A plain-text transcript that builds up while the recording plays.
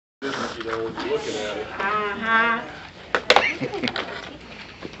you know, when you're looking at it.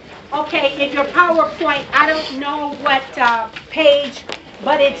 Okay, in your PowerPoint, I don't know what page,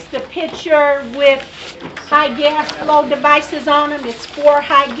 but it's the picture with high gas flow devices on them. It's 4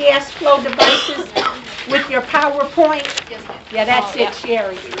 high gas flow devices with your PowerPoint. Yes, ma'am. Yeah, that's Yeah. it,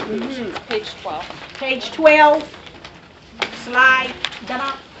 Sherry. Page 12. Page 12, slide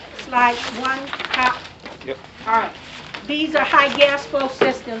down, slide 1, top. Yep. All right. These are high gas flow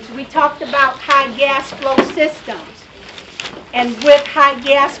systems. We talked about high gas flow systems. And with high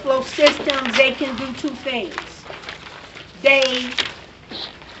gas flow systems, they can do 2 things. They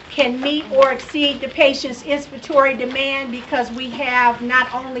can meet or exceed the patient's inspiratory demand because we have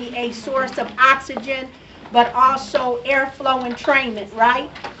not only a source of oxygen, but also airflow entrainment, right?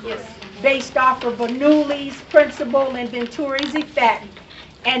 Yes. Based off of Bernoulli's principle and Venturi's effect.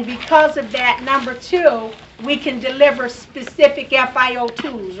 And because of that, number 2, we can deliver specific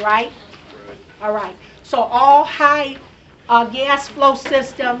FiO2s, right? All right. So all high gas flow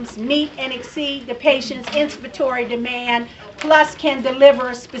systems meet and exceed the patient's inspiratory demand, plus can deliver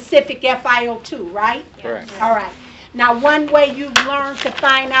a specific FiO2, right? Correct. All right. Now, one way you've learned to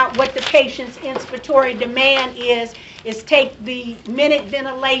find out what the patient's inspiratory demand is take the minute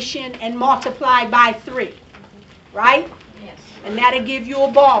ventilation and multiply by 3, right? Yes. And that'll give you a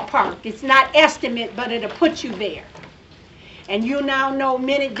ballpark. It's not estimate, but it'll put you there. And you now know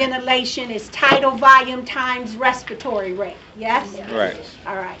minute ventilation is tidal volume times respiratory rate, yes? Right.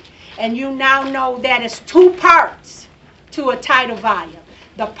 All right. And you now know that it's 2 parts to a tidal volume.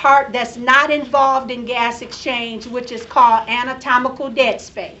 The part that's not involved in gas exchange, which is called anatomical dead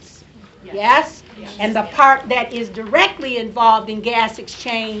space, yes? And the part that is directly involved in gas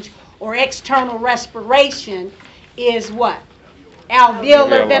exchange or external respiration is what?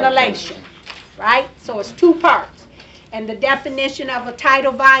 Alveolar ventilation, right? So it's 2 parts. And the definition of a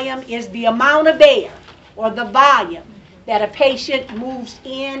tidal volume is the amount of air or the volume that a patient moves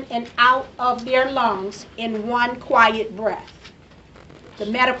in and out of their lungs in one quiet breath. The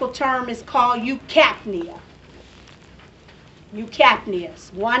medical term is called eucapnia. Eucapnia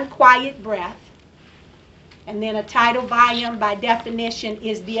is one quiet breath. And then a tidal volume, by definition,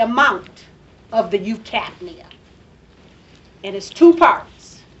 is the amount of the eucapnia. And it's 2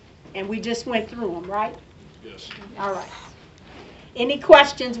 parts. And we just went through them, right? Yes. All right. Any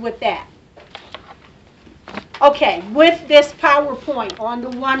questions with that? Okay, with this PowerPoint on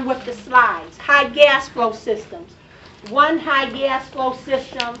the one with the slides, high gas flow systems. One high gas flow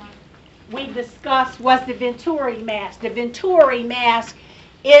system we discussed was the Venturi mask. The Venturi mask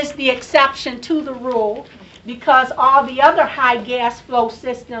is the exception to the rule because all the other high gas flow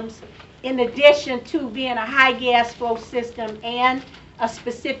systems, in addition to being a high gas flow system and a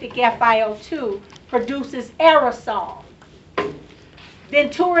specific FiO2, produces aerosol.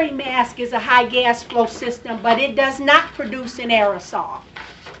 Venturi mask is a high gas flow system, but it does not produce an aerosol.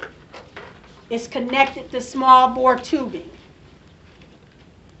 It's connected to small bore tubing.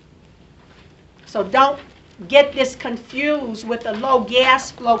 So don't get this confused with a low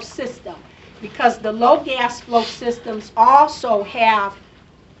gas flow system, because the low gas flow systems also have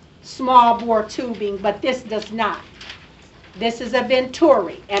small bore tubing, but this does not. This is a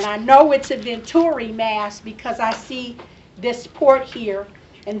Venturi, and I know it's a Venturi mask because I see this port here,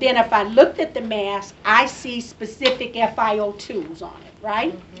 and then if I looked at the mask, I see specific FiO2s on it,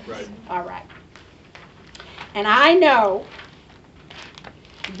 right? Right. All right. And I know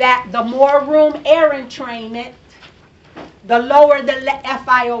that the more room air entrainment, the lower the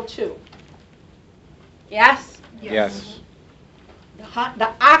FiO2. Yes? Yes.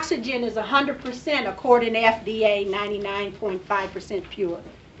 The oxygen is 100% according to FDA, 99.5% pure.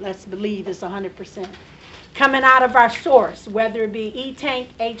 Let's believe it's 100%. Coming out of our source, whether it be E-tank,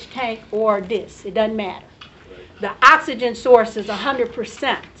 H-tank, or this, it doesn't matter. The oxygen source is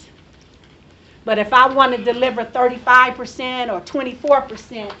 100%. But if I want to deliver 35% or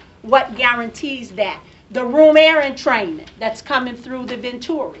 24%, what guarantees that? The room air entrainment that's coming through the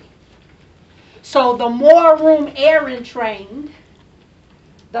Venturi. So the more room air entrained,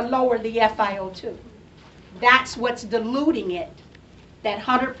 the lower the FiO2. That's what's diluting it, that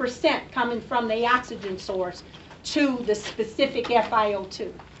 100% coming from the oxygen source to the specific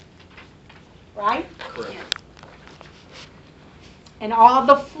FiO2. Right? Correct. And all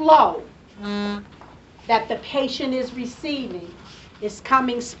the flow that the patient is receiving is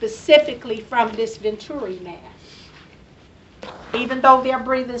coming specifically from this Venturi mask. Even though they're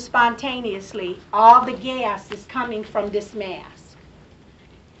breathing spontaneously, all the gas is coming from this mask.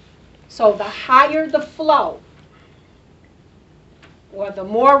 So the higher the flow, or the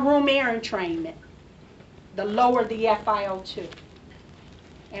more room air entrainment, the lower the FiO2.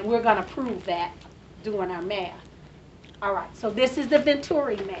 And we're going to prove that doing our math. All right, so this is the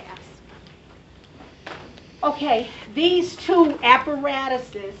Venturi mask. Okay, these two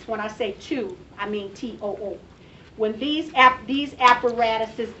apparatuses, when I say two, I mean T-O-O. When these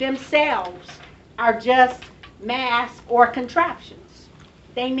apparatuses themselves are just masks or contraptions.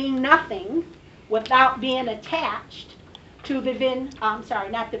 They mean nothing without being attached to the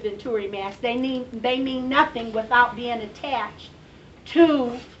not the Venturi mask. They mean nothing without being attached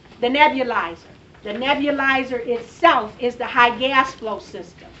to the nebulizer. The nebulizer itself is the high gas flow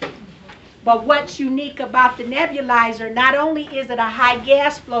system. But what's unique about the nebulizer, not only is it a high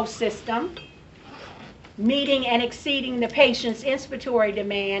gas flow system, meeting and exceeding the patient's inspiratory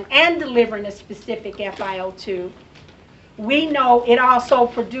demand and delivering a specific FiO2, we know it also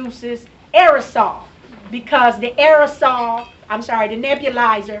produces aerosol because the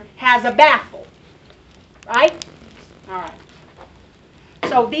nebulizer has a baffle, right? All right.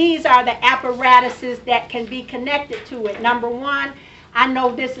 So these are the apparatuses that can be connected to it. Number one, I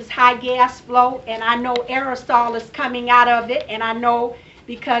know this is high gas flow, and I know aerosol is coming out of it, and I know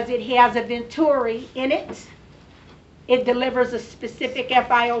because it has a Venturi in it, it delivers a specific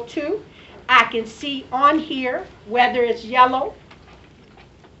FiO2. I can see on here whether it's yellow.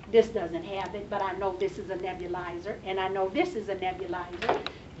 This doesn't have it, but I know this is a nebulizer, and I know this is a nebulizer.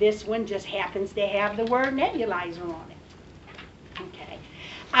 This one just happens to have the word nebulizer on it. Okay.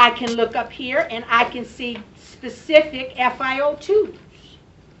 I can look up here, and I can see specific FiO2s.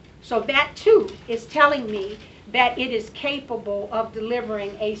 So that too is telling me that it is capable of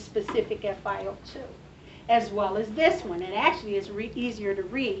delivering a specific FiO2, as well as this one. And actually it's easier to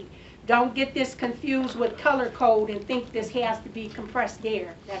read. Don't get this confused with color code and think this has to be compressed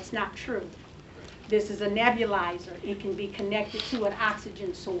air. That's not true. This is a nebulizer. It can be connected to an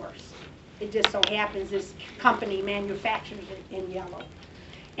oxygen source. It just so happens this company manufactures it in yellow.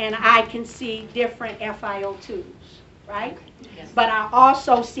 And I can see different FiO2s, right? Yes. But I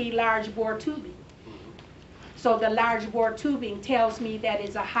also see large bore tubing. So the large bore tubing tells me that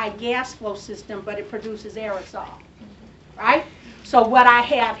it's a high gas flow system, but it produces aerosol, right? So what I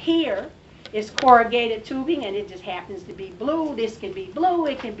have here is corrugated tubing, and it just happens to be blue. This can be blue,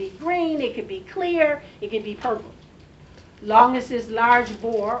 it can be green, it can be clear, it can be purple. Long as it's large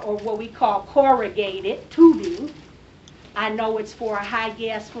bore, or what we call corrugated tubing, I know it's for a high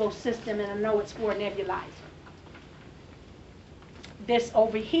gas flow system, and I know it's for a nebulizer. This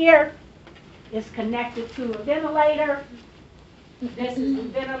over here is connected to a ventilator. This is the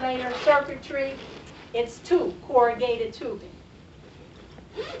ventilator circuitry. It's two corrugated tubing.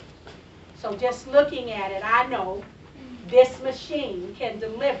 So just looking at it, I know this machine can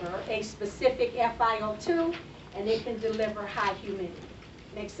deliver a specific FiO2, and it can deliver high humidity.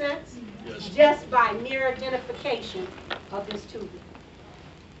 Make sense? Yes. Just by mere identification of this tubing.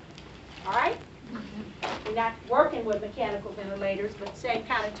 All right? We're not working with mechanical ventilators, but same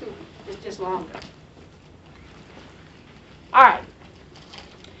kind of tubing. It's just longer. All right.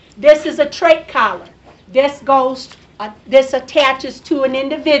 This is a trach collar. This attaches to an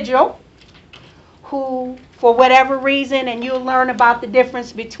individual who, for whatever reason, and you'll learn about the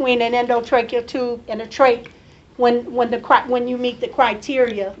difference between an endotracheal tube and a trach when you meet the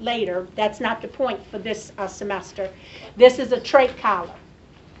criteria later. That's not the point for this semester. This is a trach collar.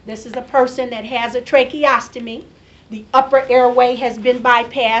 This is a person that has a tracheostomy. The upper airway has been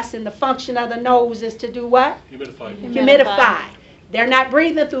bypassed, and the function of the nose is to do what? Humidify. They're not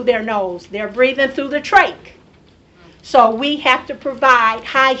breathing through their nose. They're breathing through the trach. So we have to provide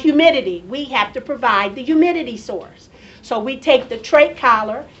high humidity. We have to provide the humidity source. So we take the trach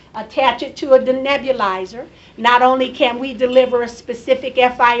collar, attach it to a nebulizer. Not only can we deliver a specific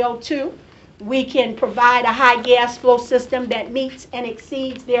FiO2, we can provide a high gas flow system that meets and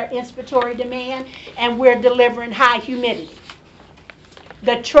exceeds their inspiratory demand, and we're delivering high humidity.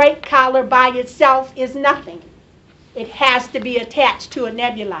 The trach collar by itself is nothing. It has to be attached to a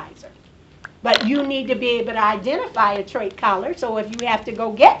nebulizer. But you need to be able to identify a trach collar, so if you have to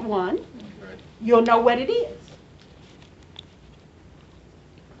go get one, you'll know what it is.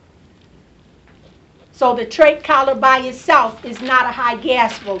 So the trach collar by itself is not a high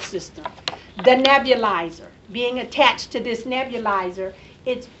gas flow system. The nebulizer, being attached to this nebulizer,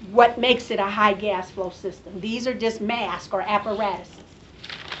 it's what makes it a high gas flow system. These are just masks or apparatuses.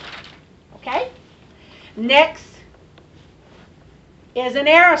 Okay? Next is an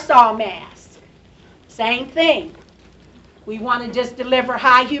aerosol mask. Same thing. We want to just deliver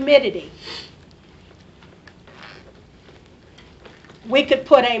high humidity. We could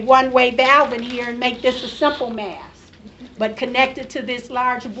put a one-way valve in here and make this a simple mask. But connected to this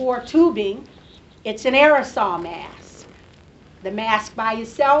large bore tubing, it's an aerosol mask. The mask by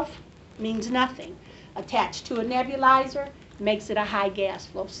itself means nothing. Attached to a nebulizer makes it a high gas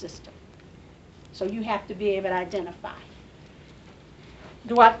flow system. So you have to be able to identify.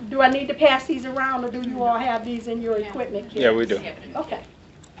 Do I need to pass these around, or do you all have these in your equipment kit? Yeah, we do. Okay.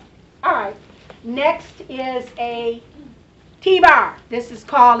 All right. Next is a T-bar. This is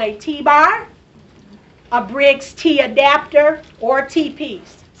called a T-bar, a Briggs T adapter, or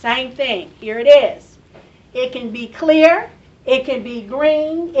T-piece. Same thing. Here it is. It can be clear, it can be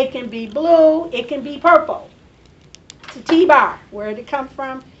green, it can be blue, it can be purple. It's a T-bar. Where did it come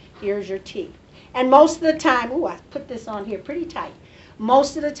from? Here's your T. And most of the time, ooh, I put this on here pretty tight.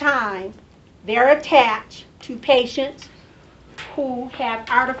 Most of the time, they're attached to patients who have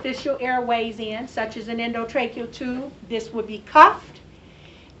artificial airways in, such as an endotracheal tube. This would be cuffed.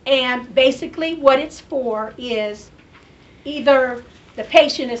 And basically what it's for is either the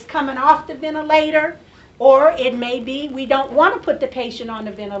patient is coming off the ventilator, or it may be we don't want to put the patient on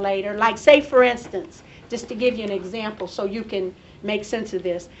the ventilator. Like, say, for instance, just to give you an example so you can make sense of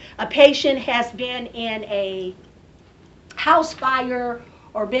this. A patient has been in a house fire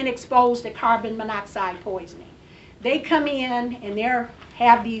or been exposed to carbon monoxide poisoning. They come in and they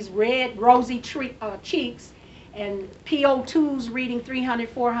have these red, rosy cheeks and PO2s reading 300,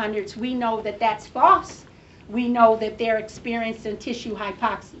 400s. We know that that's false. We know that they're experiencing tissue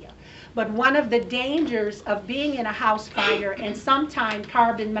hypoxia. But one of the dangers of being in a house fire and sometimes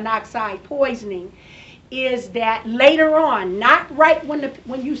carbon monoxide poisoning is that later on, not right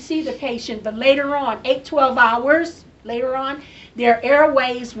when you see the patient, but later on, 8, 12 hours later on, their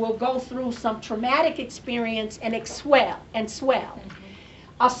airways will go through some traumatic experience and swell.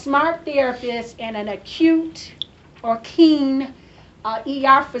 A smart therapist and an acute or keen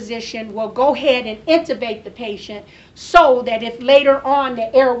ER physician will go ahead and intubate the patient so that if later on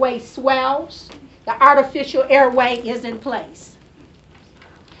the airway swells, the artificial airway is in place.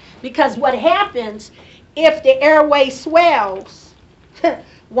 Because what happens if the airway swells,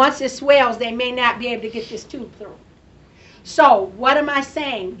 once it swells, they may not be able to get this tube through. So what am I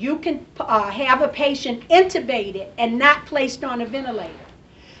saying? You can have a patient intubated and not placed on a ventilator.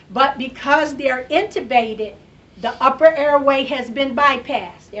 But because they're intubated, the upper airway has been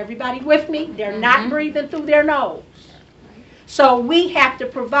bypassed. Everybody with me? They're not breathing through their nose. So we have to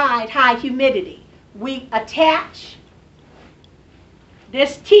provide high humidity. We attach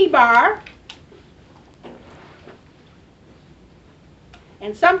this T-bar,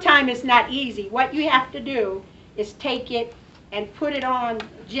 and sometimes it's not easy. What you have to do is take it and put it on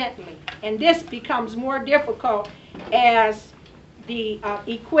gently. And this becomes more difficult as the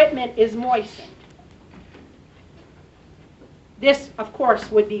equipment is moistened. This, of course,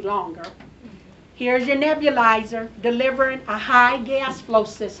 would be longer. Here's your nebulizer delivering a high gas flow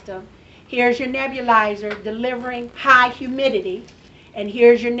system. Here's your nebulizer delivering high humidity. And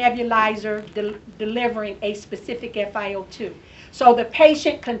here's your nebulizer delivering a specific FiO2. So the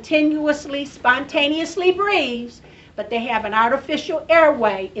patient continuously, spontaneously breathes, but they have an artificial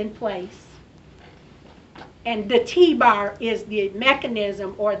airway in place. And the T-bar is the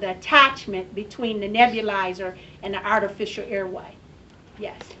mechanism or the attachment between the nebulizer and the artificial airway.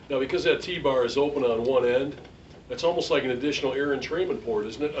 Yes? Now, because that T-bar is open on one end, that's almost like an additional air entrainment port,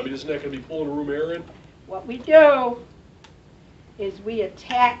 isn't it? I mean, isn't that going to be pulling room air in? What we do is we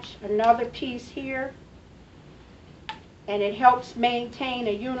attach another piece here, and it helps maintain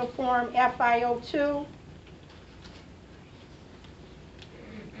a uniform FiO2. So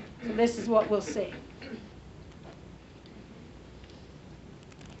this is what we'll see.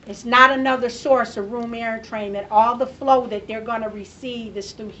 It's not another source of room air entrainment. All the flow that they're going to receive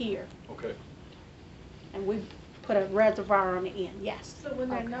is through here. Okay. And we put a reservoir on the end. Yes? So when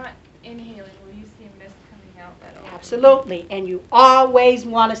they're not inhaling, will you see a mist coming out at all? Absolutely. And you always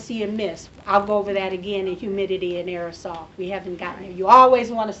want to see a mist. I'll go over that again in humidity and aerosol. We haven't gotten there. You always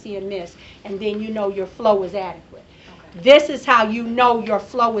want to see a mist, and then you know your flow is adequate. Okay. This is how you know your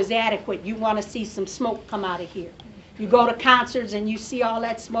flow is adequate. You want to see some smoke come out of here. You go to concerts and you see all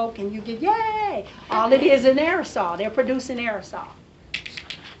that smoke and you get, yay! All it is aerosol. They're producing aerosol.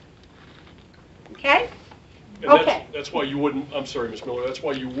 Okay? And okay. That's why you wouldn't, I'm sorry, Ms. Miller, that's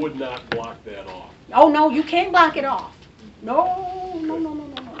why you would not block that off. Oh, no, you can't block it off. No, no, no, no,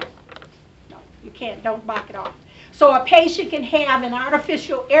 no, no. No, you can't. Don't block it off. So a patient can have an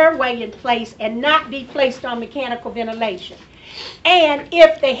artificial airway in place and not be placed on mechanical ventilation. And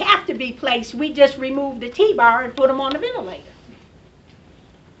if they have to be placed, we just remove the T-bar and put them on the ventilator.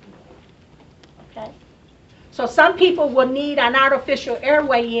 Okay? So some people will need an artificial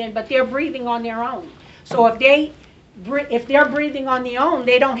airway in, but they're breathing on their own. So if they if they're breathing on their own,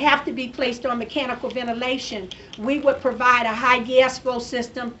 they don't have to be placed on mechanical ventilation. We would provide a high gas flow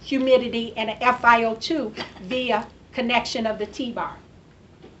system, humidity, and an FiO2 via connection of the T-bar.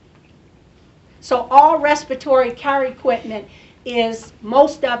 So all respiratory care equipment is,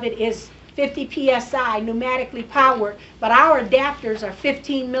 most of it is 50 PSI, pneumatically powered, but our adapters are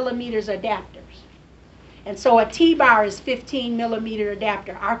 15 millimeters adapters. And so a T-bar is 15 millimeter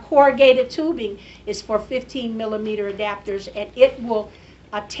adapter. Our corrugated tubing is for 15 millimeter adapters, and it will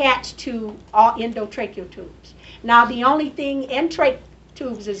attach to all endotracheal tubes. Now the only thing, and trach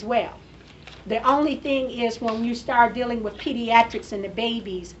tubes as well. The only thing is when you start dealing with pediatrics and the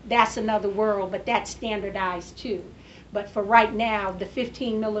babies, that's another world, but that's standardized too. But for right now, the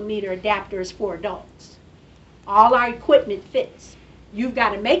 15 millimeter adapter is for adults. All our equipment fits. You've got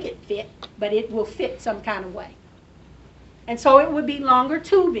to make it fit, but it will fit some kind of way. And so it would be longer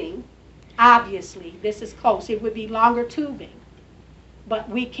tubing, obviously. This is close. It would be longer tubing. But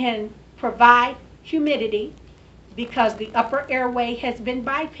we can provide humidity because the upper airway has been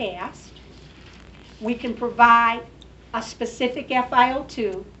bypassed. We can provide a specific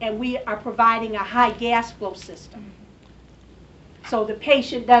FiO2, and we are providing a high gas flow system. So the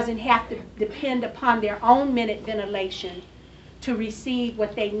patient doesn't have to depend upon their own minute ventilation to receive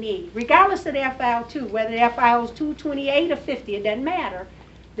what they need. Regardless of the FiO2, whether the FiO2 28 or 50, it doesn't matter.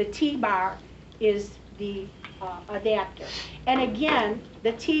 The T-bar is the adapter. And again,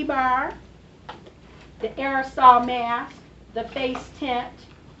 the T-bar, the aerosol mask, the face tent,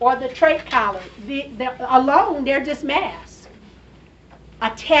 or the trach collar, alone, they're just masks.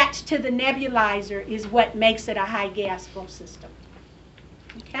 Attached to the nebulizer is what makes it a high gas flow system.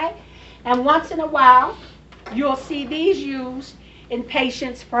 Okay? And once in a while, you'll see these used in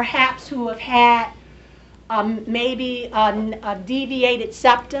patients perhaps who have had maybe a deviated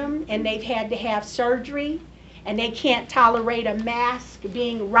septum and they've had to have surgery and they can't tolerate a mask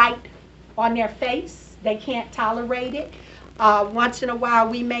being right on their face. They can't tolerate it. Once in a while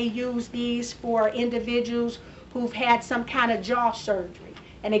we may use these for individuals who've had some kind of jaw surgery.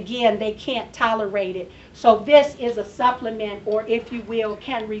 And again, they can't tolerate it. So this is a supplement, or if you will,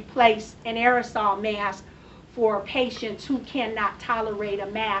 can replace an aerosol mask for patients who cannot tolerate a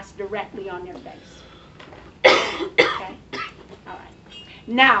mask directly on their face. Okay? All right.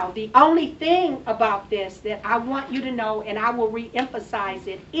 Now, the only thing about this that I want you to know, and I will re-emphasize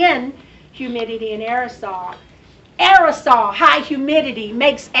it in humidity and aerosol, high humidity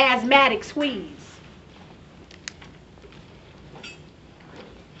makes asthmatic squeeze.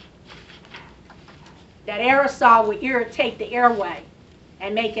 That aerosol will irritate the airway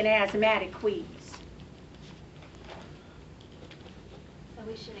and make an asthmatic wheeze. So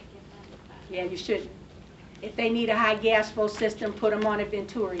we shouldn't give them that. Yeah, you shouldn't. If they need a high gas flow system, put them on a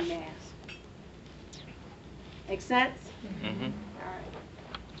Venturi mask. Make sense? Mm-hmm. All right.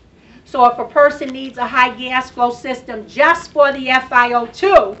 So if a person needs a high gas flow system just for the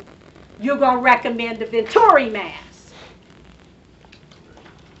FiO2, you're going to recommend the Venturi mask.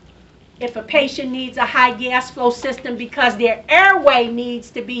 If a patient needs a high gas flow system because their airway needs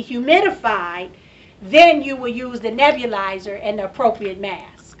to be humidified, then you will use the nebulizer and the appropriate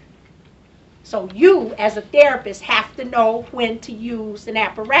mask. So you, as a therapist, have to know when to use an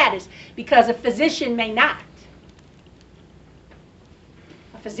apparatus because a physician may not.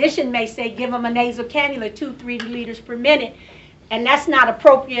 A physician may say, give them a nasal cannula, 2-3 liters per minute, and that's not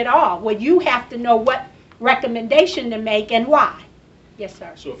appropriate at all. Well, you have to know what recommendation to make and why. Yes,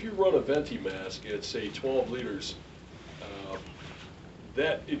 sir. So if you run a venti mask at, say, 12 liters,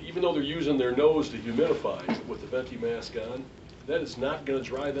 even though they're using their nose to humidify with the venti mask on, that is not going to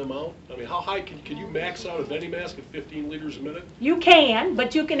dry them out? I mean, how high can you max out a venti mask at 15 liters a minute? You can,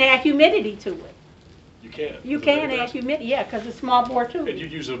 but you can add humidity to it. You can? You can add humidity, yeah, because it's small bore tube. And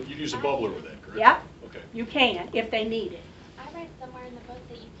you'd use a bubbler with that, correct? Yeah. Okay. You can, if they need it. I read somewhere in the book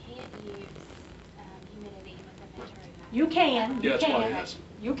that you can't use humidity with a Venturi mask. You can, Yeah, you that's why I can. asked.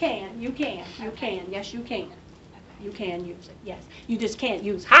 You can, Okay. yes, you can. Okay. You can use it, yes. You just can't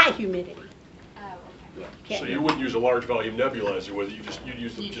use high humidity. Oh, okay. Yeah, can't So do you it. whaddn't use a large volume nebulizer with it, you'd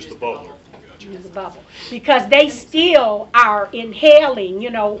use just the bubbler? Gotcha. Use a bubble. Because they still are inhaling,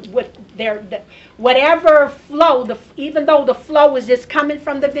 with whatever flow, even though the flow is just coming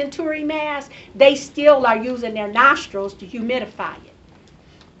from the Venturi mask, they still are using their nostrils to humidify it.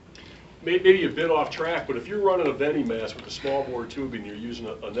 Maybe a bit off track, but if you're running a venti mask with a small bore tubing, you're using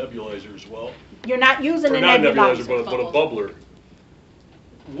a nebulizer as well? You're not using Or a not a nebulizer. nebulizer, but a bubbler.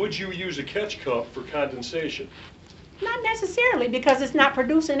 Would you use a catch cup for condensation? Not necessarily, because it's not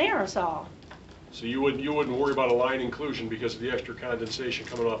producing aerosol. So you wouldn't worry about a line inclusion because of the extra condensation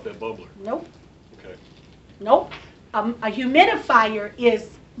coming off that bubbler? Nope, Okay. nope. A humidifier is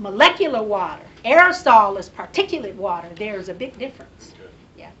molecular water. Aerosol is particulate water. There's a big difference. Okay.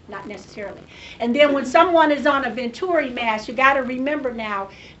 Yeah, not necessarily. And then when someone is on a Venturi mask, you got to remember now,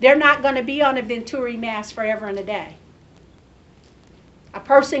 they're not going to be on a Venturi mask forever and a day. A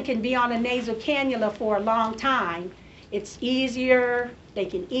person can be on a nasal cannula for a long time. It's easier, they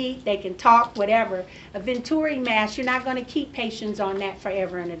can eat, they can talk, whatever. A Venturi mask, you're not going to keep patients on that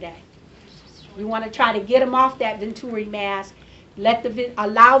forever and a day. You want to try to get them off that Venturi mask,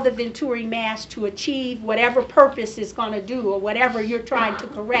 allow the Venturi mask to achieve whatever purpose it's going to do or whatever you're trying to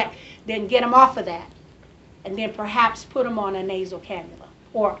correct, then get them off of that. And then perhaps put them on a nasal cannula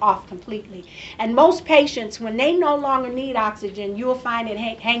or off completely. And most patients, when they no longer need oxygen, you'll find it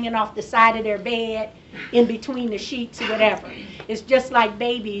hanging off the side of their bed, in between the sheets or whatever. It's just like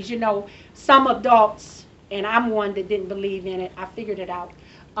babies, you know, some adults, and I'm one that didn't believe in it, I figured it out.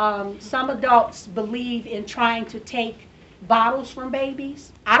 Some adults believe in trying to take bottles from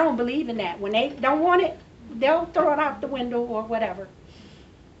babies. I don't believe in that. When they don't want it, they'll throw it out the window or whatever.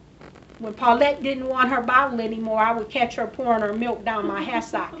 When Paulette didn't want her bottle anymore, I would catch her pouring her milk down my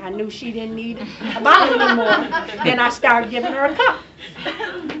hassock. I knew she didn't need a bottle anymore. Then I started giving her a cup.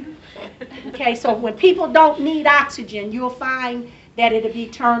 Okay, so when people don't need oxygen, you'll find that it'll be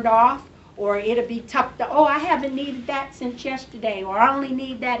turned off or it'll be tucked up. Oh, I haven't needed that since yesterday, or I only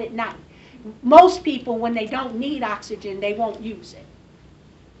need that at night. Most people, when they don't need oxygen, they won't use it.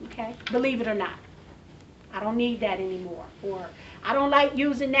 Okay, believe it or not. I don't need that anymore. Or I don't like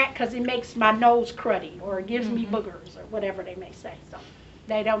using that because it makes my nose cruddy or it gives me boogers or whatever they may say. So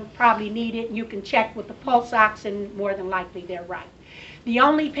they don't probably need it. You can check with the pulse ox and more than likely they're right. The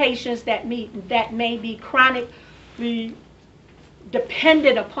only patients that may be chronically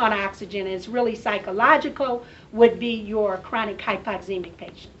dependent upon oxygen, is really psychological, would be your chronic hypoxemic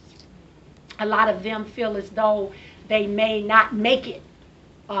patients. A lot of them feel as though they may not make it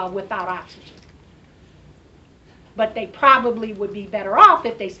without oxygen. But they probably would be better off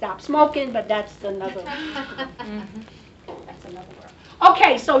if they stopped smoking, but that's another, that's another world.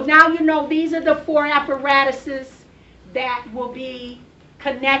 Okay, so now you know these are the 4 apparatuses that will be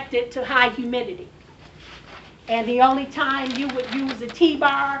connected to high humidity. And the only time you would use a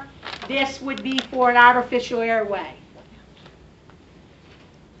T-bar, this would be for an artificial airway.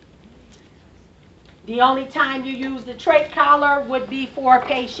 The only time you use the trach collar would be for a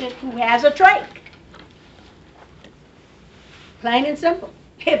patient who has a trach. Plain and simple.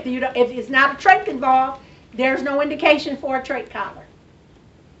 If it's not a trach involved, there's no indication for a trach collar.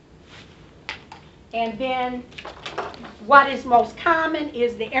 And then what is most common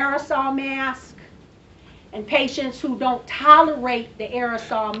is the aerosol mask. And patients who don't tolerate the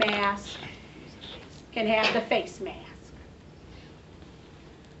aerosol mask can have the face mask.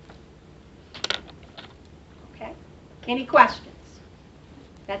 Okay? Any questions?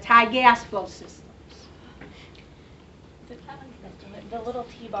 That's high gas flow systems. The little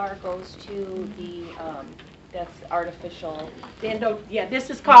T-bar goes to the, that's artificial. This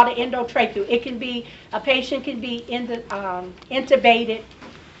is called an endotracheal. It can be, a patient can be intubated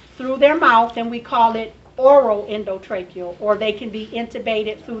through their mouth, and we call it oral endotracheal, or they can be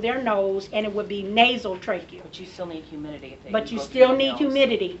intubated through their nose, and it would be nasal tracheal. But you still need humidity. But you still need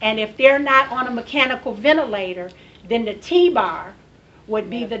humidity, and if they're not on a mechanical ventilator, then the T-bar would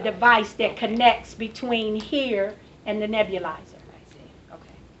be the device that connects between here and the nebulizer.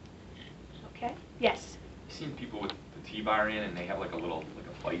 Okay. Yes. I've seen people with the T-bar in, and they have like a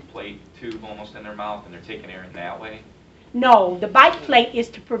bite plate tube almost in their mouth, and they're taking air in that way. No, the bite plate is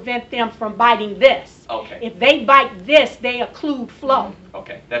to prevent them from biting this. Okay. If they bite this, they occlude flow.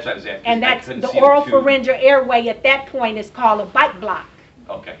 Okay, that's what I was asking. And that's the oropharyngeal airway at that point is called a bite block.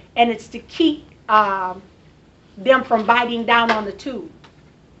 Okay. And it's to keep them from biting down on the tube.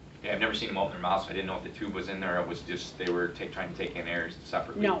 Yeah, I've never seen them open their mouth, so I didn't know if the tube was in there or it was just they were trying to take in air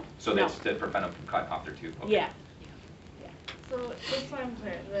separately. No. So that's to prevent them from cutting off their tube. Okay. Yeah. So just so I'm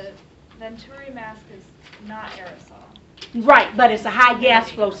clear, the Venturi mask is not aerosol. Right, but it's a high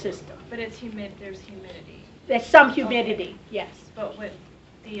gas flow system. But it's humid. There's humidity. There's some humidity, Okay. Yes. But with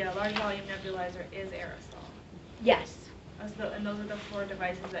the large volume nebulizer is aerosol. Yes. And those are the 4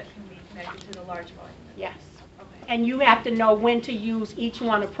 devices that can be connected to the large volume. Yes. Okay. And you have to know when to use each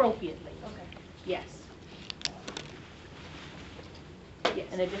one appropriately. Okay. Yes. Yes.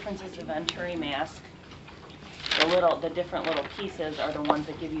 And the difference is the Venturi mask. The different little pieces are the ones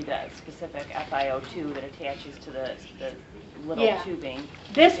that give you that specific FiO2 that attaches to the little tubing.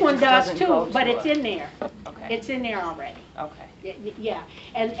 This one does doesn't too, go but to it's in there. Okay. It's in there already. Okay. Yeah,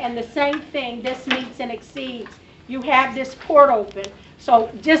 and the same thing, this meets and exceeds. You have this port open,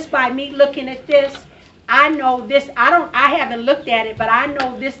 so just by me looking at this, I know this, I haven't looked at it, but I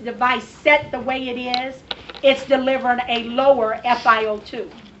know this device set the way it is, it's delivering a lower FiO2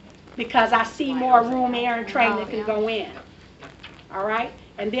 because I see more room, air, and train that can go in. All right?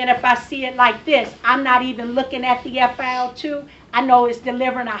 And then if I see it like this, I'm not even looking at the FiO2. I know it's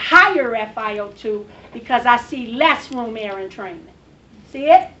delivering a higher FiO2 because I see less room, air, and entrainment. See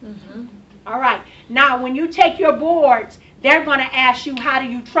it? Mm-hmm. All right. Now, when you take your boards, they're going to ask you how do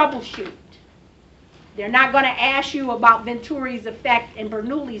you troubleshoot. They're not going to ask you about Venturi's effect and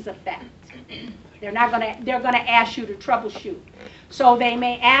Bernoulli's effect. They're going to ask you to troubleshoot. So they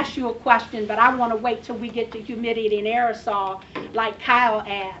may ask you a question, but I want to wait till we get to humidity and aerosol, like Kyle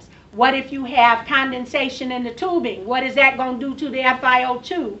asked. What if you have condensation in the tubing? What is that going to do to the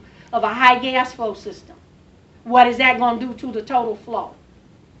FiO2 of a high gas flow system? What is that going to do to the total flow?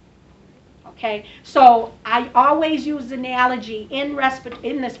 Okay, so I always use the analogy in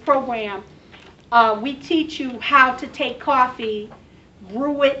this program. We teach you how to take coffee,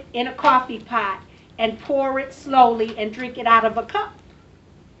 brew it in a coffee pot, and pour it slowly and drink it out of a cup.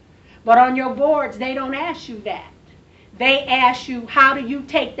 But on your boards, they don't ask you that. They ask you, how do you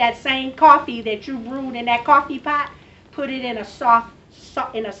take that same coffee that you brewed in that coffee pot, put it in a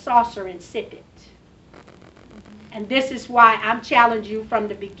saucer and sip it. And this is why I'm challenging you from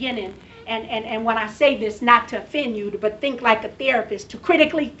the beginning. And when I say this, not to offend you, but think like a therapist, to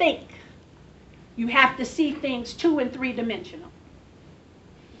critically think. You have to see things 2- and 3-dimensional.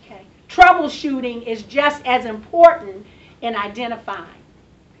 Okay? Troubleshooting is just as important in identifying.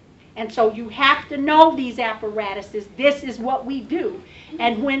 And so you have to know these apparatuses. This is what we do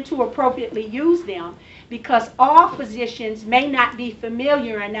and when to appropriately use them, because all physicians may not be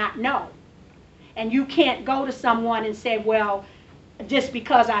familiar and not know. And you can't go to someone and say, well, just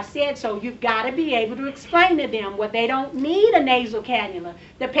because I said so. You've got to be able to explain to them, well, they don't need a nasal cannula.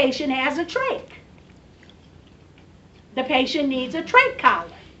 The patient has a trach. The patient needs a trach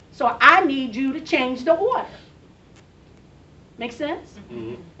collar. So I need you to change the order. Make sense?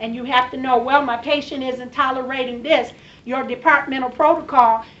 Mm-hmm. And you have to know, well, my patient isn't tolerating this. Your departmental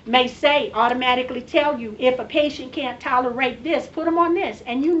protocol may say, automatically tell you, if a patient can't tolerate this, put them on this.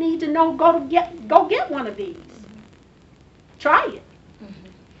 And you need to know, go get one of these. Try it.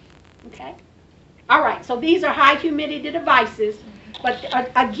 Mm-hmm. Okay? All right, so these are high humidity devices, but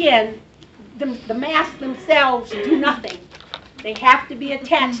again, the masks themselves do nothing. They have to be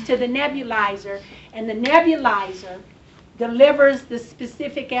attached to the nebulizer, and the nebulizer delivers the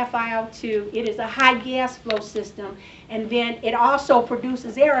specific FiO2. It is a high gas flow system, and then it also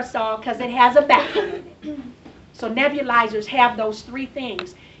produces aerosol because it has a baffle in it. So nebulizers have those 3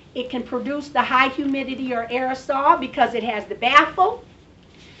 things. It can produce the high humidity or aerosol because it has the baffle.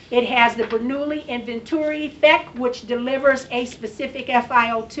 It has the Bernoulli and Venturi effect, which delivers a specific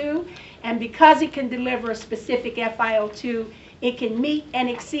FiO2. And because it can deliver a specific FiO2, it can meet and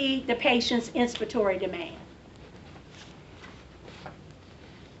exceed the patient's inspiratory demand.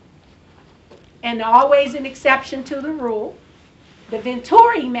 And always an exception to the rule. The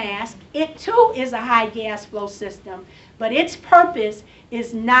Venturi mask, it too is a high gas flow system, but its purpose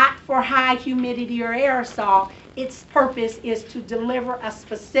is not for high humidity or aerosol. Its purpose is to deliver a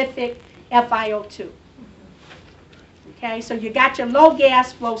specific FiO2. Okay, so you got your low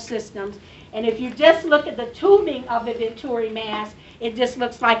gas flow systems, and if you just look at the tubing of the Venturi mask, it just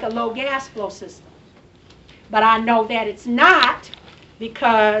looks like a low gas flow system. But I know that it's not,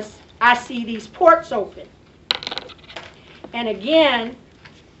 because I see these ports open. And again,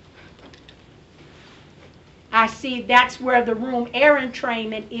 I see that's where the room air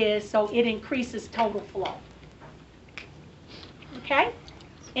entrainment is, so it increases total flow. Okay?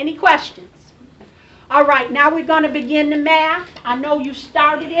 Any questions? All right, now we're going to begin the math. I know you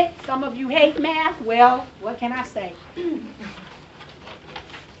started it. Some of you hate math. Well, what can I say?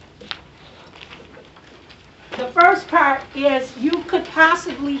 The first part is you could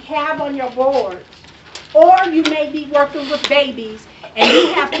possibly have on your boards, or you may be working with babies, and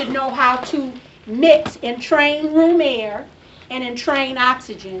you have to know how to mix entrain room air and entrain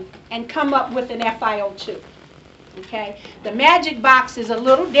oxygen and come up with an FiO2. Okay? The magic box is a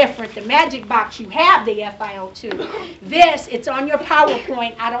little different. The magic box, you have the FiO2. This, it's on your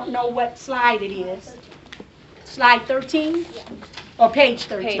PowerPoint. I don't know what slide it is. Slide 13? Or page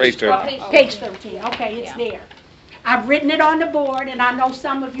 13? Page 13. Page 13. Okay, it's there. I've written it on the board, and I know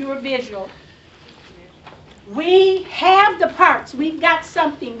some of you are visual. We have the parts. We've got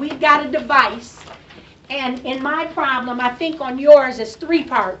something. We've got a device. And in my problem, I think on yours it's 3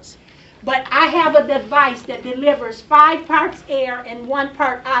 parts. But I have a device that delivers 5 parts air and 1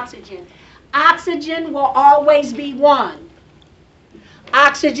 part oxygen. Oxygen will always be 1.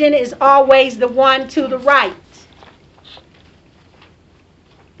 Oxygen is always the one to the right.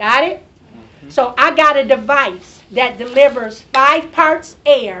 Got it? So I got a device that delivers 5 parts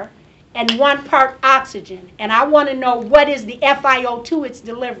air and 1 part oxygen. And I want to know what is the FiO2 it's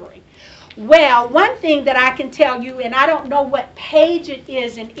delivering. Well, one thing that I can tell you, and I don't know what page it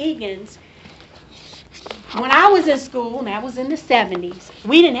is in Egan's, when I was in school, and that was in the 70s,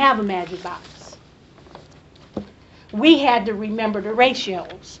 we didn't have a magic box. We had to remember the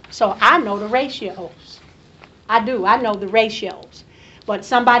ratios. So I know the ratios. I do. I know the ratios. But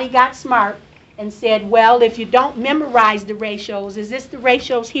somebody got smart and said, well, if you don't memorize the ratios, is this the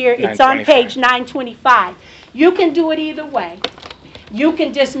ratios here? It's on page 925. You can do it either way. You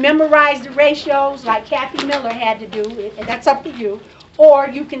can just memorize the ratios like Kathy Miller had to do, and that's up to you, or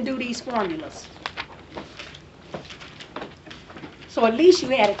you can do these formulas. So at least you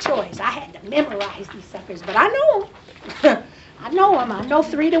had a choice. I had to memorize these suckers, but I know them. I know them. I know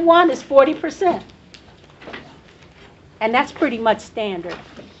 3 to 1 is 40%. And that's pretty much standard,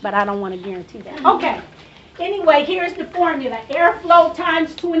 but I don't want to guarantee that. Okay. Anyway, here's the formula. Airflow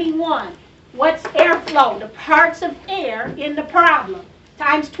times 21. What's airflow? The parts of air in the problem.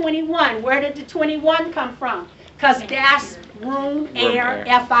 Times 21. Where did the 21 come from? Because that's room air,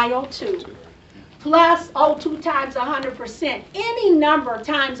 FiO2. Plus O2 times 100%. Any number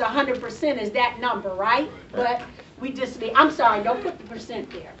times 100% is that number, right? But we just need, I'm sorry, don't put the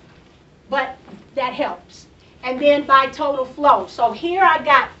percent there. But that helps. And then by total flow. So here I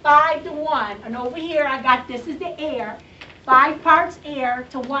got 5 to 1. And over here I got, this is the air. 5 parts air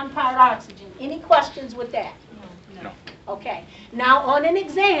to 1 part oxygen. Any questions with that? No. Okay. Now on an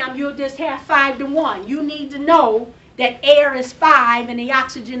exam, you'll just have 5 to 1. You need to know that air is 5 and the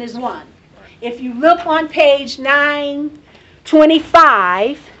oxygen is 1. If you look on page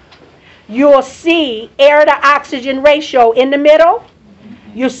 925, you'll see air to oxygen ratio in the middle.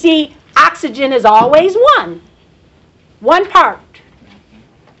 You see oxygen is always 1. 1 part.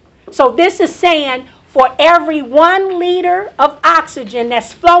 So this is saying for every 1 liter of oxygen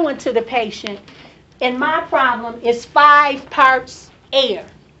that's flowing to the patient, in my problem is 5 parts air.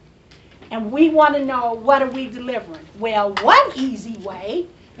 And we want to know, what are we delivering? Well, one easy way,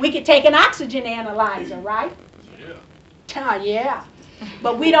 we could take an oxygen analyzer, right? Yeah. Yeah.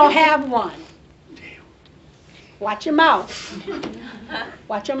 But we don't have one. Watch your mouth.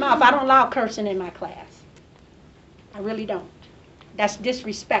 Watch your mouth. I don't allow cursing in my class. I really don't. That's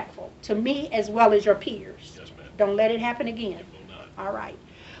disrespectful to me as well as your peers. Yes, ma'am. Don't let it happen again. It will not. All right.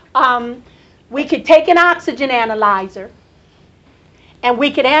 We could take an oxygen analyzer and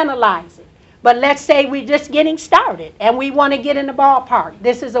we could analyze it. But let's say we're just getting started and we want to get in the ballpark.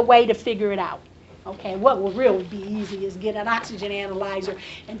 This is a way to figure it out. Okay, what will really be easy is get an oxygen analyzer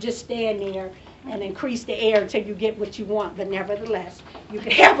and just stand there and increase the air until you get what you want. But nevertheless, you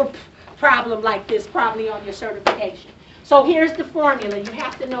could have a problem like this probably on your certification. So here's the formula. You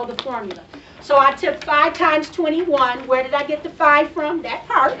have to know the formula. So I took 5 times 21. Where did I get the 5 from? That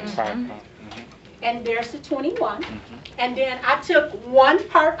part. And there's the 21. And then I took 1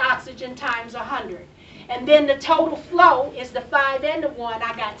 part oxygen times 100. And then the total flow is the 5 and the 1.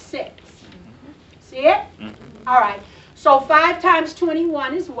 I got 6. See it? All right. So 5 times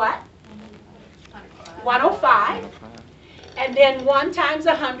 21 is what? 105. And then 1 times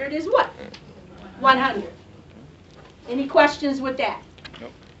 100 is what? 100. Any questions with that?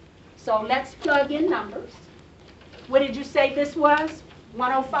 Nope. So let's plug in numbers. What did you say this was?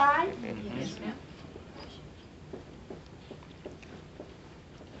 105? Yes, ma'am.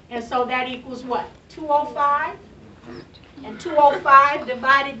 And so that equals what? 205? And 205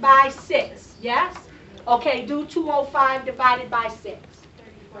 divided by 6, yes? Okay, do 205 divided by 6.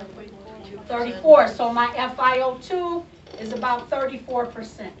 34. So my FiO2 is about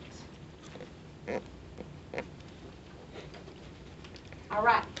 34%. All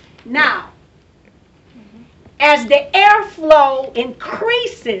right. Now, as the airflow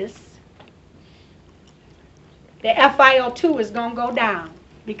increases, the FiO2 is going to go down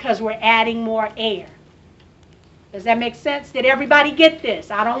because we're adding more air. Does that make sense? Did everybody get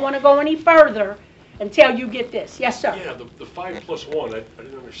this? I don't want to go any further until you get this. Yes, sir. Yeah, the 5 plus 1, I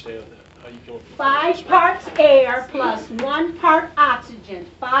didn't understand that. How you going from 5 parts air plus 1 part oxygen.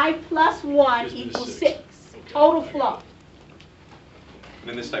 5 plus 1 Gives me the equals 6. 6. Total flow. And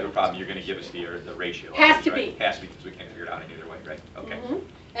in this type of problem, you're going to give us the ratio. Has to right? be. Has to be, because we can't figure it out in either way, right? Okay.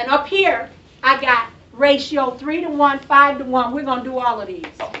 And up here, I got ratio 3 to 1, 5 to 1. We're going to do all of these.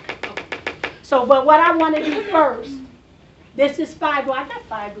 So, but what I want to do first, this is 5. Well, I got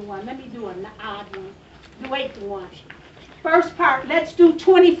 5 to 1. Let me do an odd one. Do 8 to 1. First part, let's do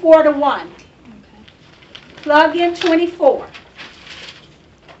 24 to 1. Plug in 24.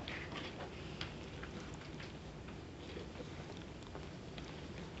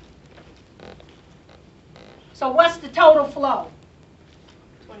 So what's the total flow?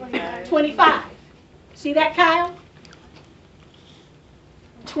 25. 25. See that, Kyle?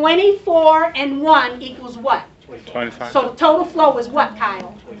 24 and 1 equals what? 25. So the total flow is what,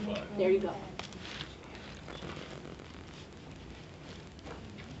 Kyle? 25. There you go.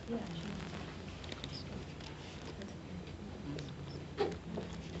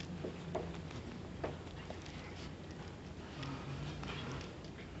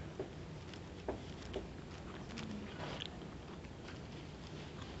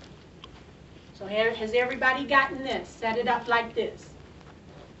 So here, has everybody gotten this? Set it up like this.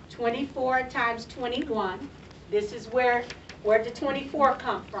 24 times 21. This is where the 24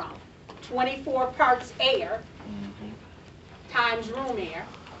 come from. 24 parts air times room air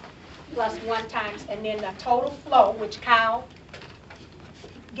plus 1 times, and then the total flow, which Kyle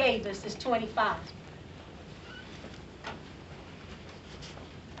gave us, is 25.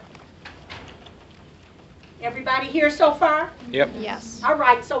 Everybody here so far? Yep. Yes. All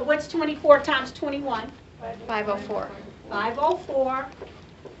right, so what's 24 times 21? 504. 504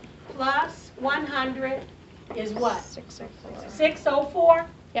 plus 100 is what? 604. 604?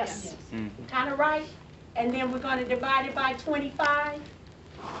 Yes. Kind of right? And then we're going to divide it by 25.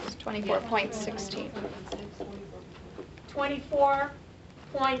 It's 24.16. 24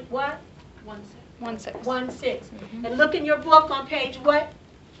 point what? 16. 16. And look in your book on page what?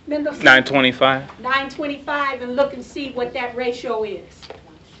 Mendelson? 925. 925, and look and see what that ratio is.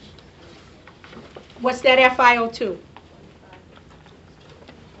 What's that FiO2?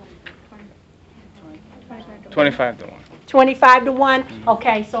 25 to 1. 25 to 1?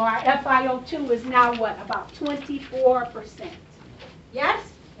 Okay, so our FiO2 is now what? About 24%.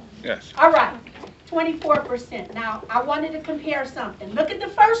 Yes? Yes. All right, 24%. Now, I wanted to compare something. Look at the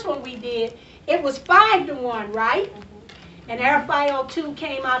first one we did. It was 5 to 1, right? And our FiO2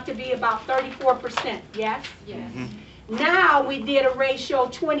 came out to be about 34%, yes? Yes. Now we did a ratio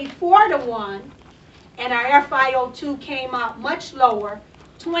 24 to 1, and our FiO2 came out much lower,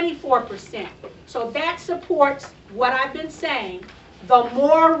 24%. So that supports what I've been saying. The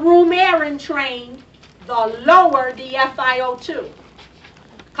more room air entrained, the lower the FiO2.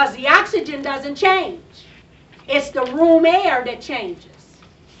 Because the oxygen doesn't change. It's the room air that changes.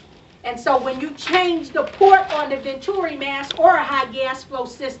 And so when you change the port on the Venturi mask or a high gas flow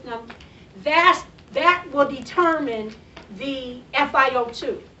system, that will determine the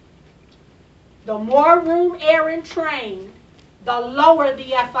FiO2. The more room air entrained, the lower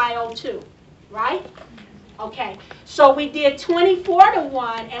the FiO2, right? Okay, so we did 24 to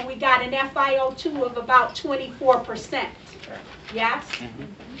 1, and we got an FiO2 of about 24%. Yes?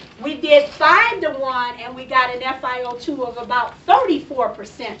 We did 5 to 1, and we got an FiO2 of about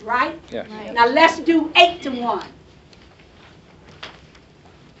 34%, right? Yes. Right. Now let's do 8 to 1.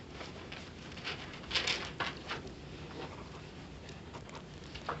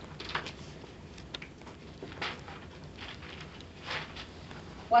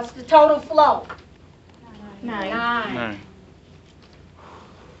 What's the total flow? 9. 9. 9.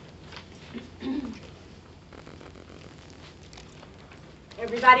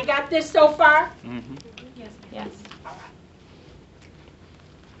 Everybody got this so far? Mm-hmm. Yes.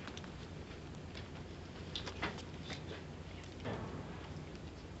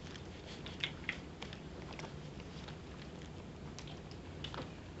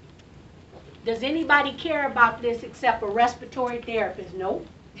 Does anybody care about this except a respiratory therapist? Nope.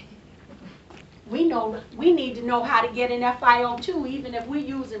 We need to know how to get an FiO2 even if we're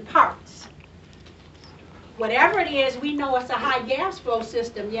using parts. Whatever it is, we know it's a high gas flow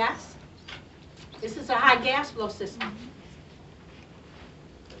system, yes? This is a high gas flow system.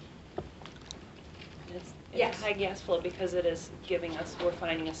 It's Yes. high gas flow because it is giving us, we're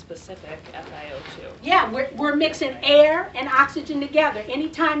finding a specific FiO2. Yeah, we're mixing air and oxygen together.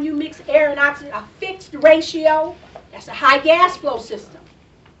 Anytime you mix air and oxygen, a fixed ratio, that's a high gas flow system.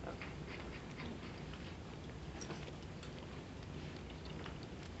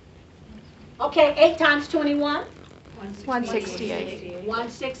 Okay, 8 times 21? 168.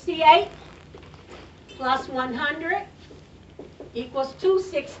 168 plus 100 equals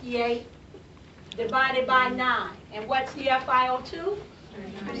 268 divided by 9. And what's the FiO2?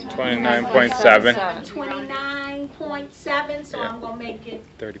 29.7. 29.7, so I'm going to make it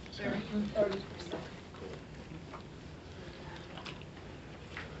 30%. 30%.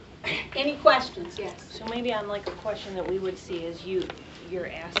 Any questions? Yes. So maybe on like a question that we would see is you're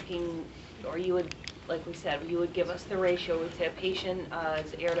asking, or you would, like we said, you would give us the ratio. We'd say a patient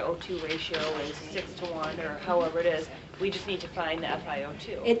air to O2 ratio is 6 to 1 or however it is. We just need to find the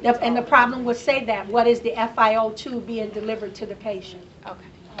FiO2. And the problem would say that. What is the FiO2 being delivered to the patient? Okay.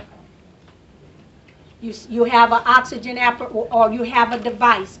 You have an oxygen or you have a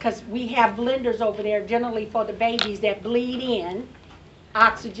device, because we have blenders over there generally for the babies that bleed in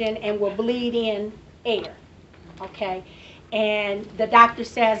oxygen and will bleed in air, okay? And the doctor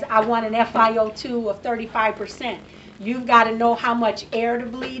says, I want an FiO2 of 35%. You've got to know how much air to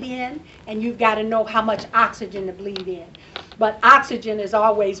bleed in, and you've got to know how much oxygen to bleed in. But oxygen is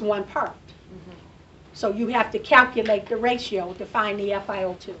always one part. So you have to calculate the ratio to find the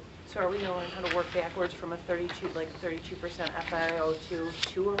FiO2. So are we knowing how to work backwards from a 32, like 32% FiO2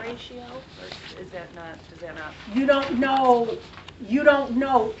 to a ratio? Or is that not, does that not? You don't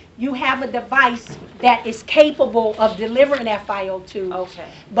know. You have a device that is capable of delivering FiO2.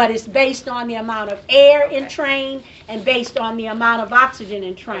 Okay. But it's based on the amount of air in Okay. train and based on the amount of oxygen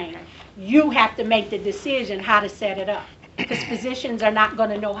in train. Okay. You have to make the decision how to set it up, because physicians are not going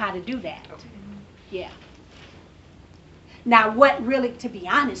to know how to do that. Okay. Yeah. Now, what really, to be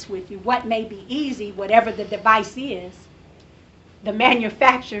honest with you, what may be easy, whatever the device is, the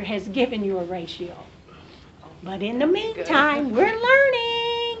manufacturer has given you a ratio. But in the meantime, we're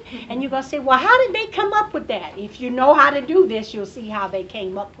learning. And you're going to say, well, how did they come up with that? If you know how to do this, you'll see how they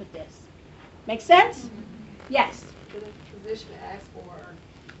came up with this. Make sense? Yes. Did the physician ask for,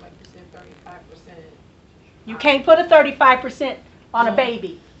 like you said, 35%? You can't put a 35% on a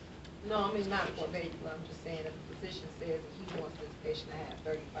baby. No, I mean not for a baby, but I'm just saying if the physician says that he wants this patient to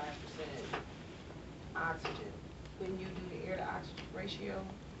have 35% oxygen, wouldn't you do the air to oxygen ratio?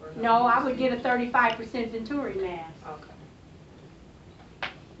 Or No, I would get a 35% Venturi mask.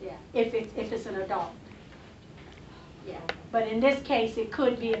 Okay. Yeah, if it's an adult. Yeah, but in this case, it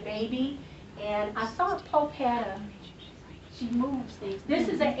could be a baby. And I saw Pope had she moves things. This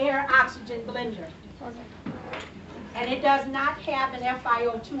is an air oxygen blender. And it does not have an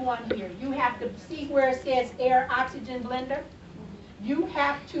FiO2 on here. You have to see where it says air oxygen blender. You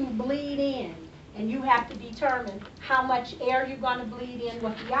have to bleed in, and you have to determine how much air you're going to bleed in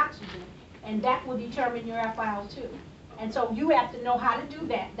with the oxygen, and that will determine your FiO2. And so you have to know how to do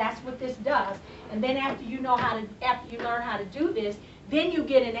that. That's what this does. And then after you learn how to do this, then you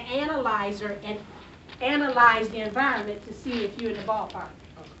get an analyzer and analyze the environment to see if you're in the ballpark.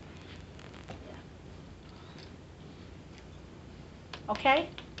 Okay?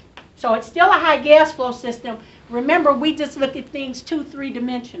 So it's still a high gas flow system. Remember, we just look at things 2,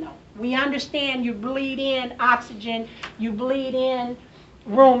 3-dimensional. We understand you bleed in oxygen, you bleed in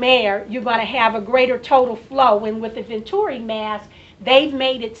room air, you're going to have a greater total flow. And with the Venturi mask, they've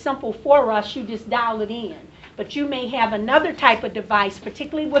made it simple for us. You just dial it in. But you may have another type of device,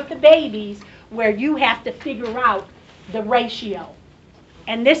 particularly with the babies, where you have to figure out the ratio.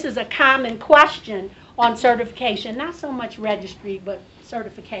 And this is a common question on certification, not so much registry, but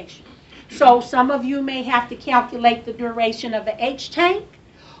certification. So some of you may have to calculate the duration of the H tank.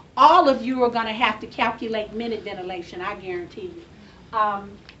 All of you are going to have to calculate minute ventilation, I guarantee you.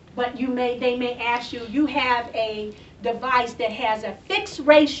 But they may ask you, you have a device that has a fixed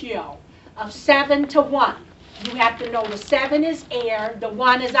ratio of 7 to 1. You have to know the 7 is air, the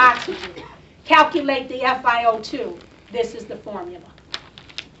 1 is oxygen. Calculate the FiO2. This is the formula.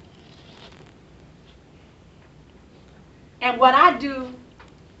 And what I do,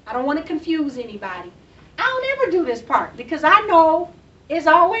 I don't want to confuse anybody. I don't ever do this part because I know it's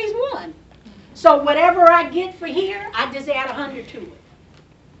always 1. So whatever I get for here, I just add 100 to it.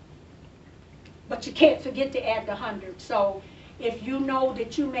 But you can't forget to add the 100. So if you know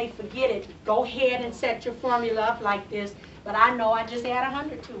that you may forget it, go ahead and set your formula up like this. But I know I just add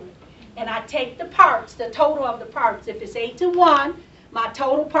 100 to it. And I take the parts, the total of the parts. If it's 8 to 1, my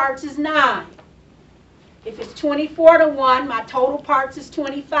total parts is 9. If it's 24 to 1, my total parts is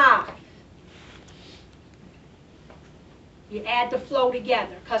 25. You add the flow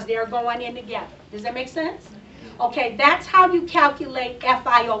together because they're going in together. Does that make sense? Okay, that's how you calculate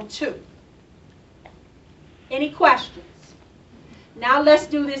FiO2. Any questions? Now let's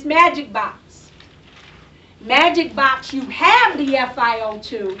do this magic box. Magic box, you have the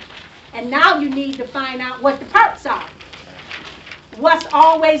FiO2, and now you need to find out what the parts are. What's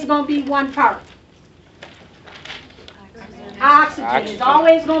always going to be one part? Oxygen is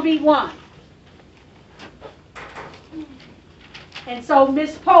always going to be 1. And so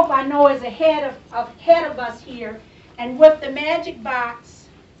Miss Pope, I know, is ahead of us here. And with the magic box,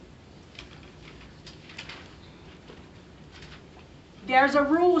 there's a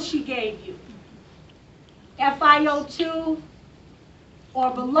rule she gave you. FiO2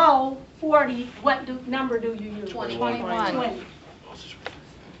 or below 40, what number do you use? 21. 20.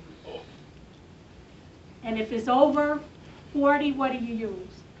 And if it's over 40, what do you use?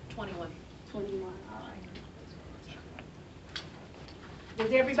 21. 21, all right.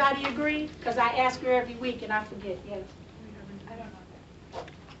 Does everybody agree? Because I ask her every week and I forget, yes. I don't know.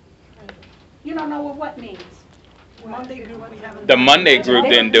 You don't know what means? Monday group, we haven't. The Monday group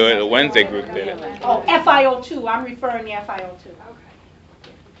didn't do it, the Wednesday group did it. Oh, FiO2, I'm referring to FiO2.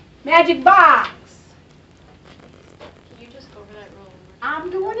 Okay. Magic box. Can you just go over that rule? I'm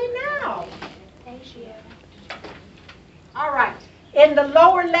doing it now. Thank you. All right. In the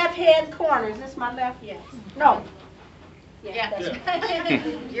lower left-hand corner, is this my left? Yes. No. Yes, that's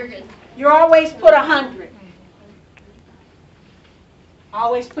You're good. You always put 100.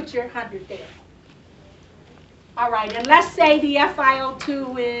 Always put your 100 there. All right, and let's say the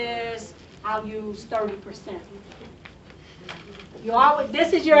FiO2 is, I'll use 30%. You always,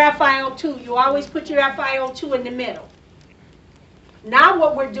 this is your FiO2. You always put your FiO2 in the middle. Now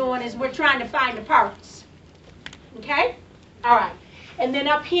what we're doing is we're trying to find the parts. Okay? All right. And then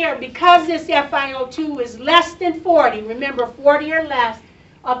up here, because this FiO2 is less than 40, remember 40 or less,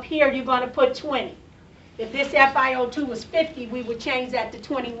 up here you're going to put 20. If this FiO2 was 50, we would change that to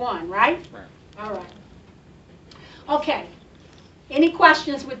 21, right? Right. All right. Okay. Any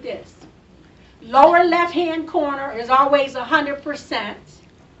questions with this? Lower left-hand corner is always 100%.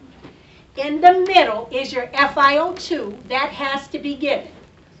 In the middle is your FiO2. That has to be given.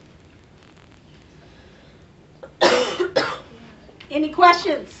 Any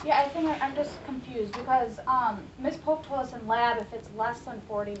questions? Yeah, I think I'm just confused because Ms. Pope told us in lab if it's less than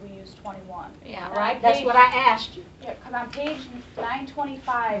 40, we use 21. Yeah. All right, that's what I asked you. Yeah, because on page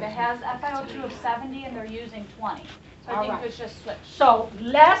 925, it has FiO2 of 70 and they're using 20. So I All think right. it's just switched. So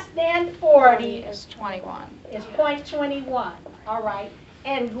less than 40 is 21. is 0.21. All right.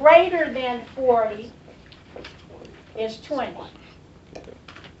 And greater than 40 is 20.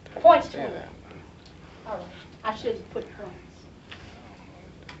 0.20. All right. I should have put points.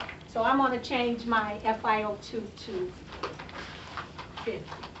 So I'm going to change my FiO2 to 50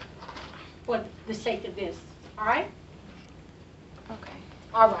 for the sake of this. All right? Okay.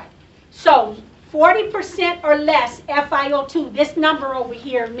 All right. So 40% or less FiO2, this number over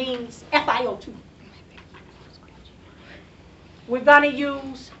here means FiO2. We're going to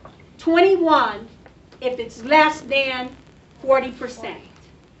use 21 if it's less than 40%.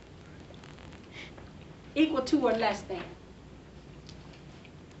 Equal to or less than.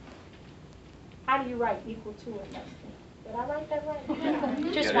 How do you write equal to or less than? Did I write that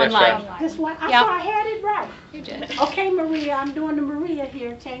right? Just Yeah, one that's line. This one, I Yep. thought I had it right. You did. Okay, Maria, I'm doing the Maria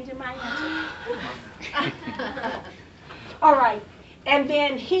here, changing my answer. All right, and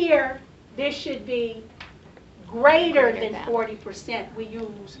then here, this should be greater than 40%. We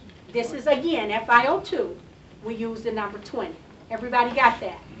use, this is again FiO2, we use the number 20. Everybody got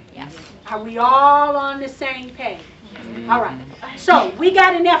that? Yes. Are we all on the same page? All right, so we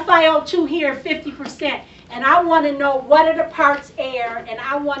got an FiO2 here, 50%, and I want to know what are the parts air, and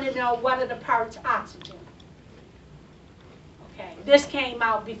I want to know what are the parts oxygen. Okay, this came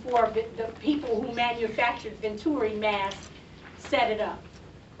out before the people who manufactured Venturi masks set it up.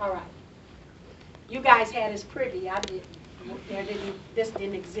 All right, you guys had us privy. I didn't. This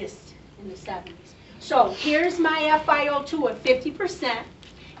didn't exist in the 70s. So here's my FiO2 at 50%.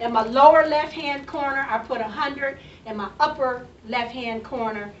 In my lower left-hand corner, I put 100. In my upper left-hand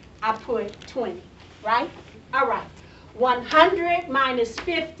corner, I put 20, right? All right. 100 minus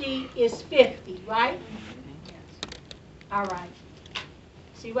 50 is 50, right? All right.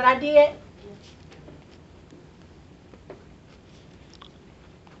 See what I did?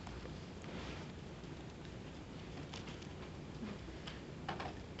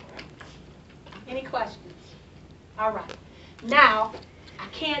 Any questions? All right. Now, I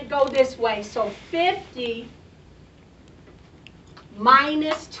can't go this way, so 50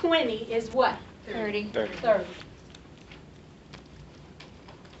 minus 20 is what? 30. 30.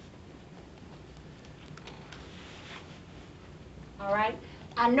 All right?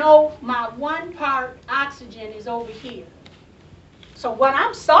 I know my one part oxygen is over here. So what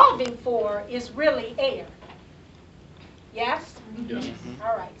I'm solving for is really air. Yes? Yes.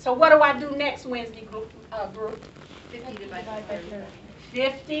 All right. So what do I do next Wednesday group? 50 divided by 30.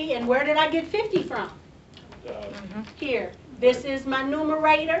 50, and where did I get 50 from? Here. This is my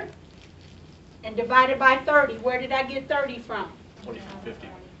numerator, and divided by 30. Where did I get 30 from? 20 from 50.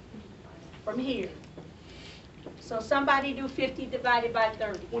 From here. So somebody do 50 divided by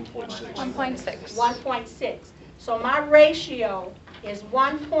 30. 1.6. 1.6. 1.6. So my ratio is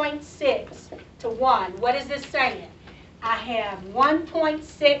 1.6 to 1. What is this saying? I have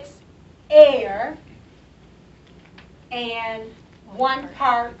 1.6 air and 1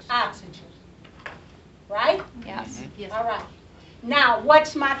 part oxygen. Right? Yes. Yes. All right. Now,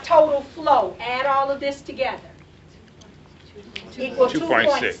 what's my total flow? Add all of this together. equal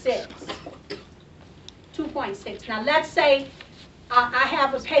 2.6. 2.6. Now, let's say I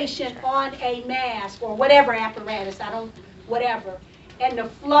have a patient on a mask or whatever apparatus, whatever, and the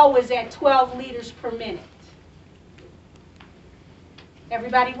flow is at 12 liters per minute.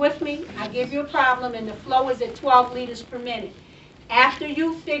 Everybody with me? I give you a problem and the flow is at 12 liters per minute. After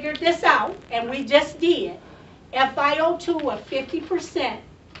you figured this out, and we just did, FiO2 of 50%,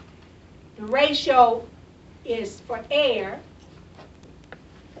 the ratio is for air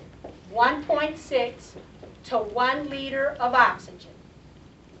 1.6 to 1 liter of oxygen.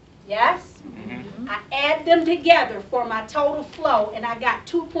 Yes? Mm-hmm. I add them together for my total flow and I got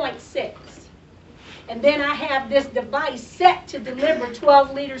 2.6. And then I have this device set to deliver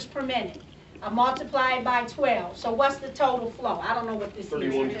 12 liters per minute. I multiply it by 12. So what's the total flow? I don't know what this is.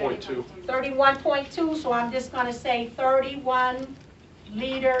 31.2. 31.2, so I'm just going to say 31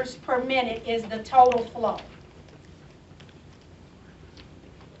 liters per minute is the total flow.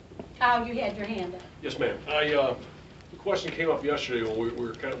 Kyle, you had your hand up. Yes, ma'am. The question came up yesterday when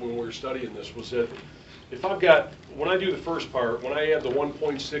we were studying this, was that if I've got, when I do the first part, when I add the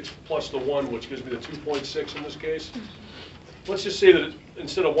 1.6 plus the 1, which gives me the 2.6 in this case, let's just say that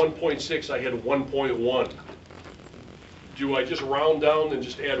instead of 1.6, I had 1.1. Do I just round down and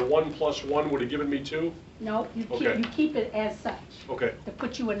just add 1 plus 1? Would have given me 2? No, you Okay. keep it as such Okay. to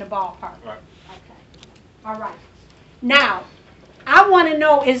put you in the ballpark. All right. Okay. All right. Now, I want to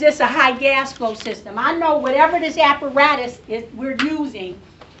know, is this a high gas flow system? I know whatever this apparatus is we're using,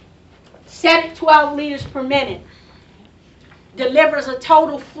 set at 12 liters per minute, delivers a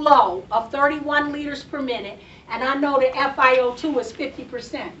total flow of 31 liters per minute, and I know the FiO2 is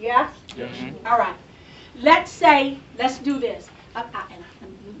 50%, yes? Yes. All right. Let's say, let's do this.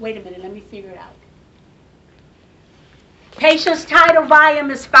 Wait a minute, let me figure it out. Patient's tidal volume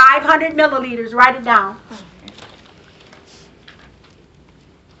is 500 milliliters, write it down.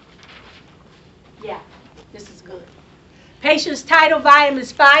 Yeah, this is good. Patient's tidal volume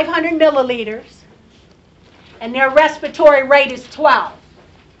is 500 milliliters, and their respiratory rate is 12.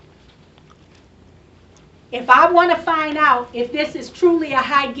 If I want to find out if this is truly a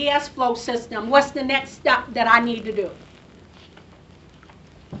high gas flow system, what's the next step that I need to do?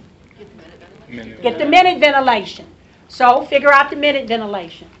 Get the minute ventilation. So figure out the minute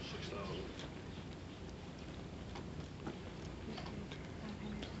ventilation.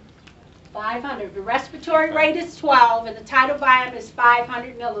 500. The respiratory rate is 12, and the tidal volume is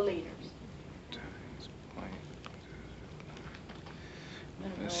 500 milliliters.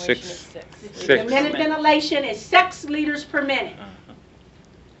 Six. The minute ventilation is 6 liters per minute.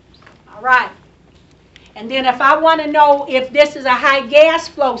 All right. And then if I want to know if this is a high gas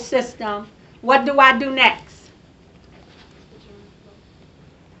flow system, what do I do next?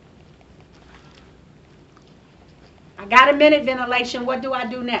 I got a minute ventilation. What do I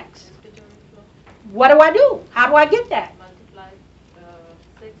do next? What do I do? How do I get that? Multiply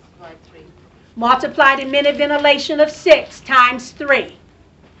 6 by 3. Multiply the minute ventilation of 6 times 3.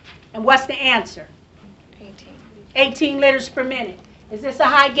 And what's the answer? 18. 18 liters per minute. Is this a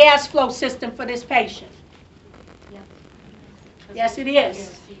high gas flow system for this patient? Yes, it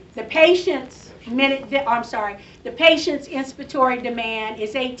is. The patient's the patient's inspiratory demand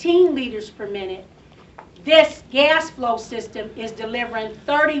is 18 liters per minute. This gas flow system is delivering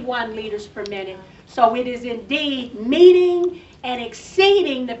 31 liters per minute. So it is indeed meeting and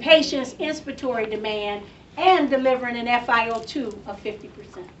exceeding the patient's inspiratory demand and delivering an FiO2 of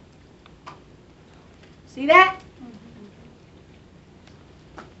 50%. See that?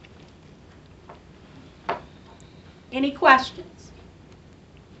 Any questions?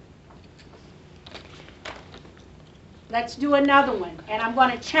 Let's do another one. And I'm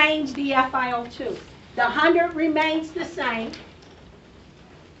going to change the FiO2. The 100 remains the same.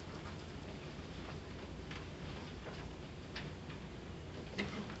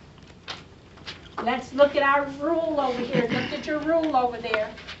 Let's look at our rule over here. Look at your rule over there.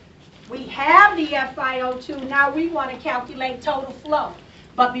 We have the FiO2. Now we want to calculate total flow.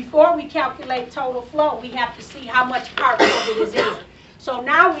 But before we calculate total flow, we have to see how much part of it is in. So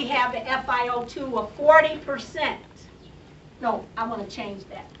now we have the FiO2 of 40%. No, I want to change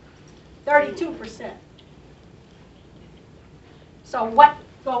that. 32%. So what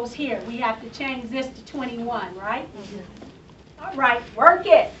goes here? We have to change this to 21, right? Mm-hmm. All right, work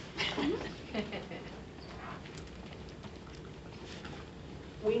it.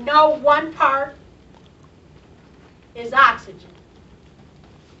 We know one part is oxygen.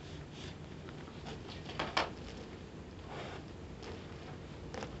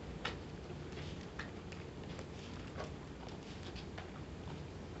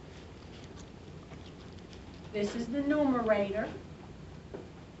 This is the numerator.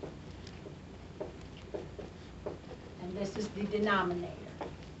 And this is the denominator.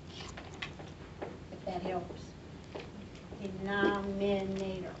 If that helps.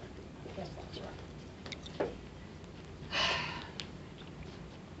 Denominator. Yes, that's right.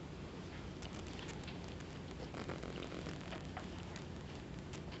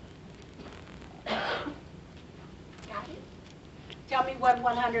 Got it? Tell me what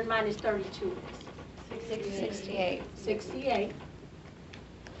 100 minus 32 is. 68. 68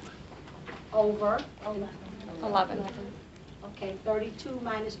 over 11. Okay, 32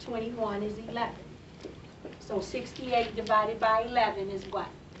 minus 21 is 11. So 68 divided by 11 is what?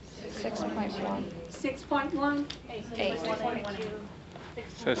 6.1. 6.1? 8.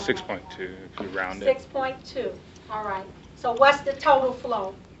 So 6.2 if you round it. 6.2. All right. So what's the total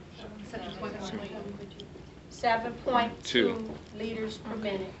flow? 7.2 liters per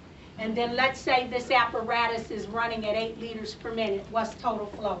minute. And then let's say this apparatus is running at 8 liters per minute. What's total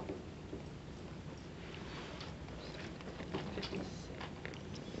flow?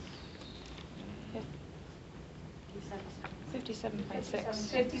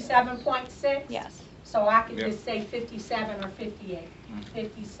 57.6. 57.6? Yes. So I can Yep. just say 57 or 58.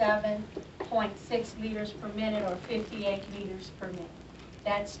 57.6 liters per minute or 58 liters per minute.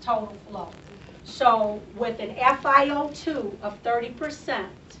 That's total flow. So with an FiO2 of 30%,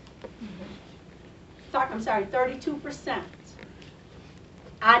 I'm sorry, 32%,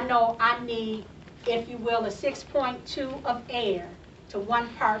 I know I need, if you will, a 6.2 of air to 1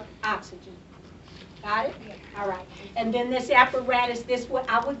 part oxygen. Got it? All right. And then this apparatus, this what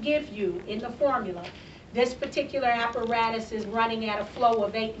I would give you in the formula. This particular apparatus is running at a flow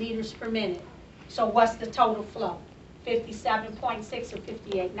of 8 liters per minute. So what's the total flow? 57.6 or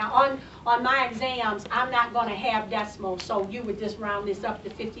 58. Now on my exams, I'm not going to have decimals, so you would just round this up to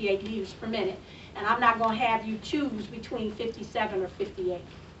 58 liters per minute. And I'm not going to have you choose between 57 or 58.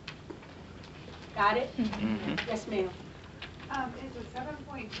 Got it? Mm-hmm. Yes, ma'am. Is the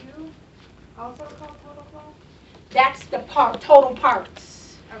 7.2 also called total flow? That's the total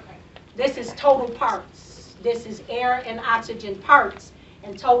parts. Okay. This is total parts. This is air and oxygen parts,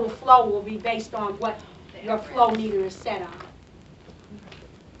 and total flow will be based on what your flow meter is set on.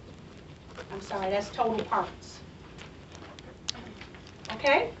 I'm sorry, that's total parts.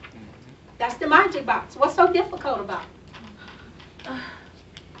 Okay? That's the magic box. What's so difficult about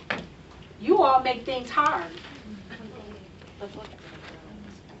it? You all make things hard.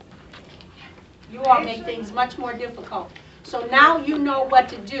 You all make things much more difficult. So now you know what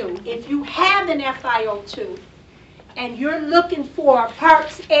to do. If you have an FiO2 and you're looking for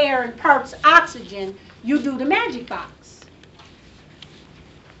parts air and parts oxygen, you do the magic box.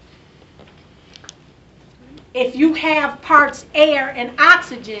 If you have parts air and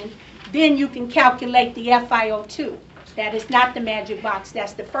oxygen, then you can calculate the FiO2. That is not the magic box.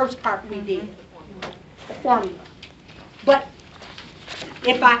 That's the first part we did, the formula. But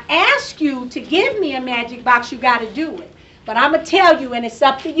if I ask you to give me a magic box, you got to do it. But I'm going to tell you, and it's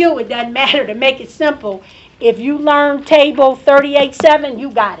up to you, it doesn't matter, to make it simple. If you learn table 38.7,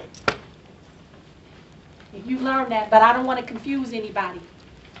 you got it. If you learn that, but I don't want to confuse anybody.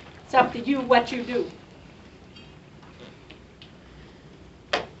 It's up to you what you do.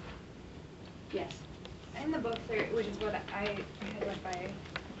 Yes. In the book, there, which is what I had went by,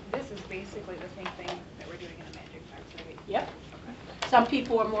 this is basically the same thing that we're doing in a magic box, right? Yep. Some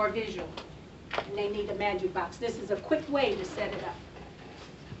people are more visual, and they need a magic box. This is a quick way to set it up.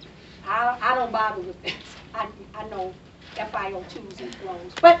 I don't bother with this. I know FiO2s and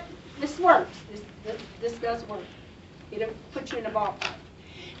flows, but this works. This does work. It'll put you in the ballpark.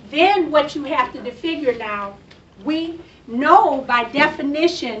 Then what you have to figure now, we know by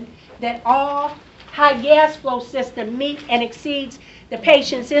definition that all high gas flow system meet and exceeds the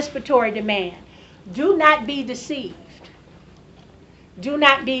patient's inspiratory demand. Do not be deceived. Do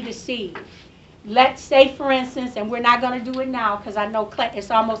not be deceived. Let's say, for instance, and we're not going to do it now because I know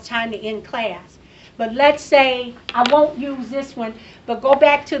it's almost time to end class, but let's say, I won't use this one, but go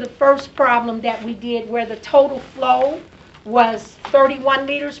back to the first problem that we did where the total flow was 31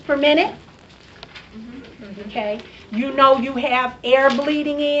 liters per minute. Okay, you know you have air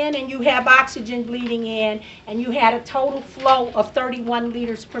bleeding in and you have oxygen bleeding in, and you had a total flow of 31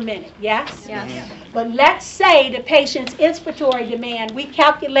 liters per minute, yes? Yes. But let's say the patient's inspiratory demand, we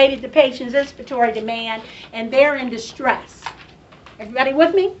calculated the patient's inspiratory demand, and they're in distress. Everybody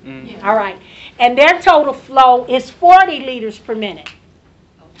with me? Mm. All right. And their total flow is 40 liters per minute.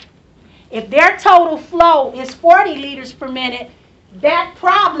 If their total flow is 40 liters per minute, that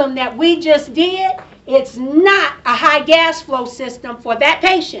problem that we just did, it's not a high gas flow system for that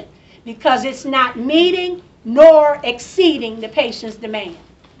patient because it's not meeting nor exceeding the patient's demand.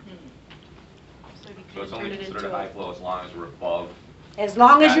 So it's only considered a high flow as long as we're above. As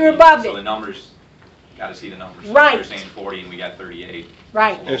long as Gotta you're be- above So the it. numbers, gotta see the numbers. Right. They're saying 40 and we got 38.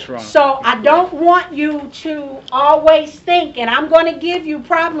 Right. That's wrong. So I don't want you to always think, and I'm going to give you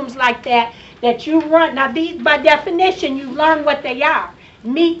problems like that you run. Now these, by definition, you learn what they are.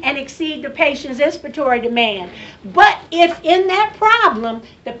 Meet and exceed the patient's inspiratory demand. But if in that problem,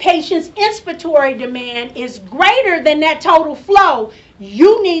 the patient's inspiratory demand is greater than that total flow,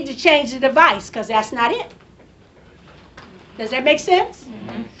 you need to change the device because that's not it. Does that make sense?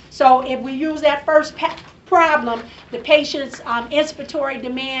 Mm-hmm. So if we use that first problem, the patient's inspiratory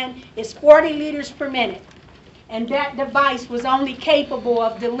demand is 40 liters per minute. And that device was only capable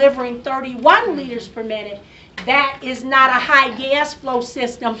of delivering 31 liters per minute. That is not a high gas flow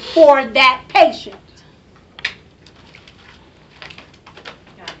system for that patient.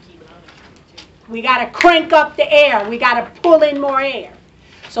 We got to crank up the air. We got to pull in more air.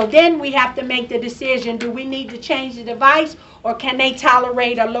 So then we have to make the decision, do we need to change the device or can they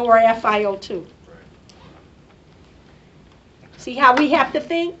tolerate a lower FiO2? See how we have to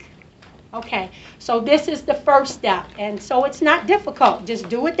think? Okay, so this is the first step. And so it's not difficult. Just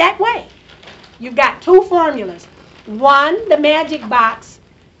do it that way. You've got two formulas. One, the magic box.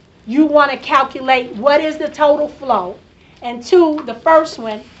 You want to calculate what is the total flow. And two, the first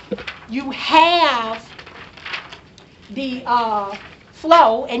one, you have the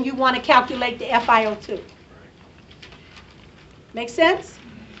flow and you want to calculate the FiO2. Make sense?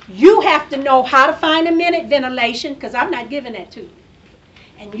 You have to know how to find a minute ventilation because I'm not giving that to you.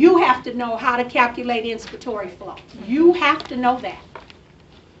 And you have to know how to calculate inspiratory flow. You have to know that.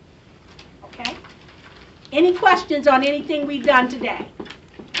 Okay? Any questions on anything we've done today?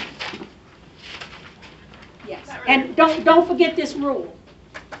 Yes. And don't forget this rule.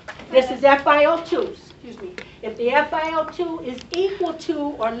 This is FiO2. Excuse me. If the FiO2 is equal to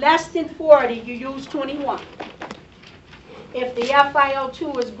or less than 40, you use 21. If the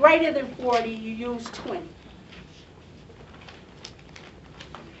FiO2 is greater than 40, you use 20.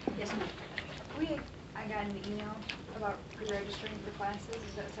 Yes, ma'am. I got an email about pre-registering for classes.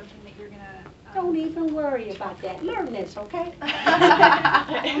 Is that something that you're gonna? Don't even worry about that. Learn this, okay?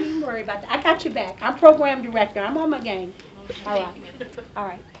 Don't even worry about that. I got your back. I'm program director. I'm on my game. All right. All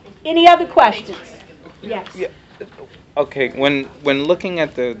right. Any other questions? Yes. Yeah. Okay. When looking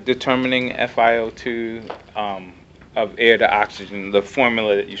at the determining FiO2 of air to oxygen, the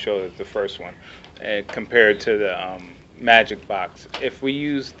formula that you showed, the first one, compared to the magic box, if we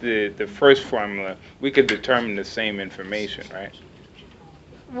use the first formula, we could determine the same information, right?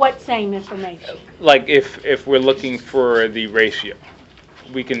 What same information? Like if we're looking for the ratio,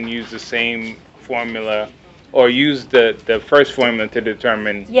 we can use the same formula or use the first formula to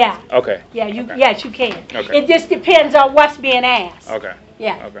determine. Yeah. Okay. Yeah, Okay. yes, you can. Okay. It just depends on what's being asked. Okay.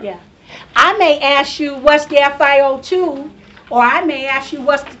 Yeah, Okay. yeah. I may ask you what's the FiO2, or I may ask you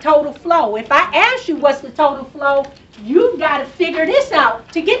what's the total flow. If I ask you what's the total flow, you've got to figure this out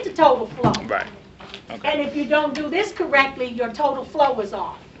to get the total flow. Right. Okay. And if you don't do this correctly, your total flow is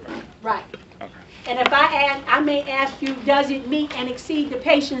off. Right. Okay. And if I may ask you, does it meet and exceed the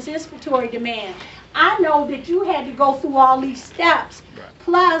patient's inspiratory demand? I know that you had to go through all these steps, Right.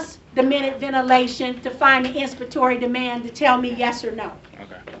 plus the minute ventilation to find the inspiratory demand to tell me yes or no.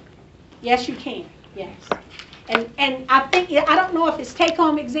 Okay. Yes, you can. Yes. And I think, I don't know if it's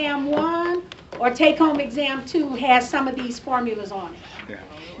take-home exam 1 or take-home exam 2 has some of these formulas on it. Yeah.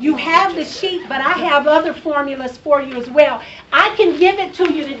 You have the sheet, but I have other formulas for you as well. I can give it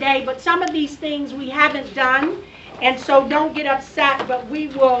to you today, but some of these things we haven't done, and so don't get upset, but we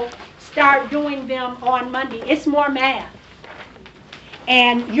will start doing them on Monday. It's more math.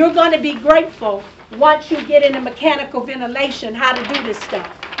 And you're going to be grateful once you get into mechanical ventilation how to do this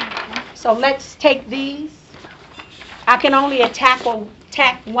stuff. So let's take these. I can only attack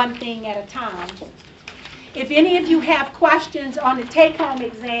one thing at a time. If any of you have questions on the take-home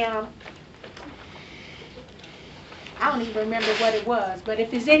exam, I don't even remember what it was, but if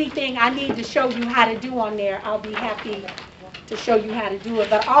there's anything I need to show you how to do on there, I'll be happy to show you how to do it.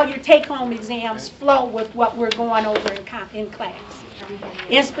 But all your take-home exams flow with what we're going over in class.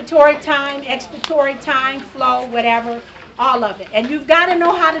 Inspiratory time, expiratory time, flow, whatever, all of it. And you've got to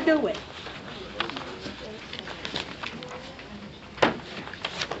know how to do it.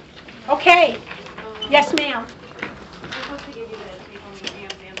 Okay. Yes, ma'am. We're supposed to give you the take-home exam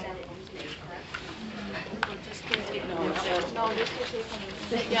and that information, correct? No, just the take-home.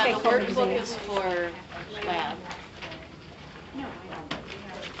 Yeah, the Take-home workbook exam. is for lab.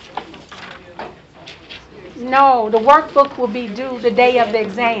 No, the workbook will be due the day of the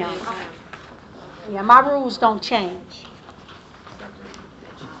exam. Yeah, my rules don't change.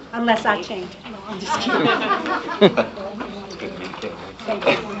 Unless I change. No, I'm just kidding.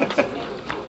 Thank you.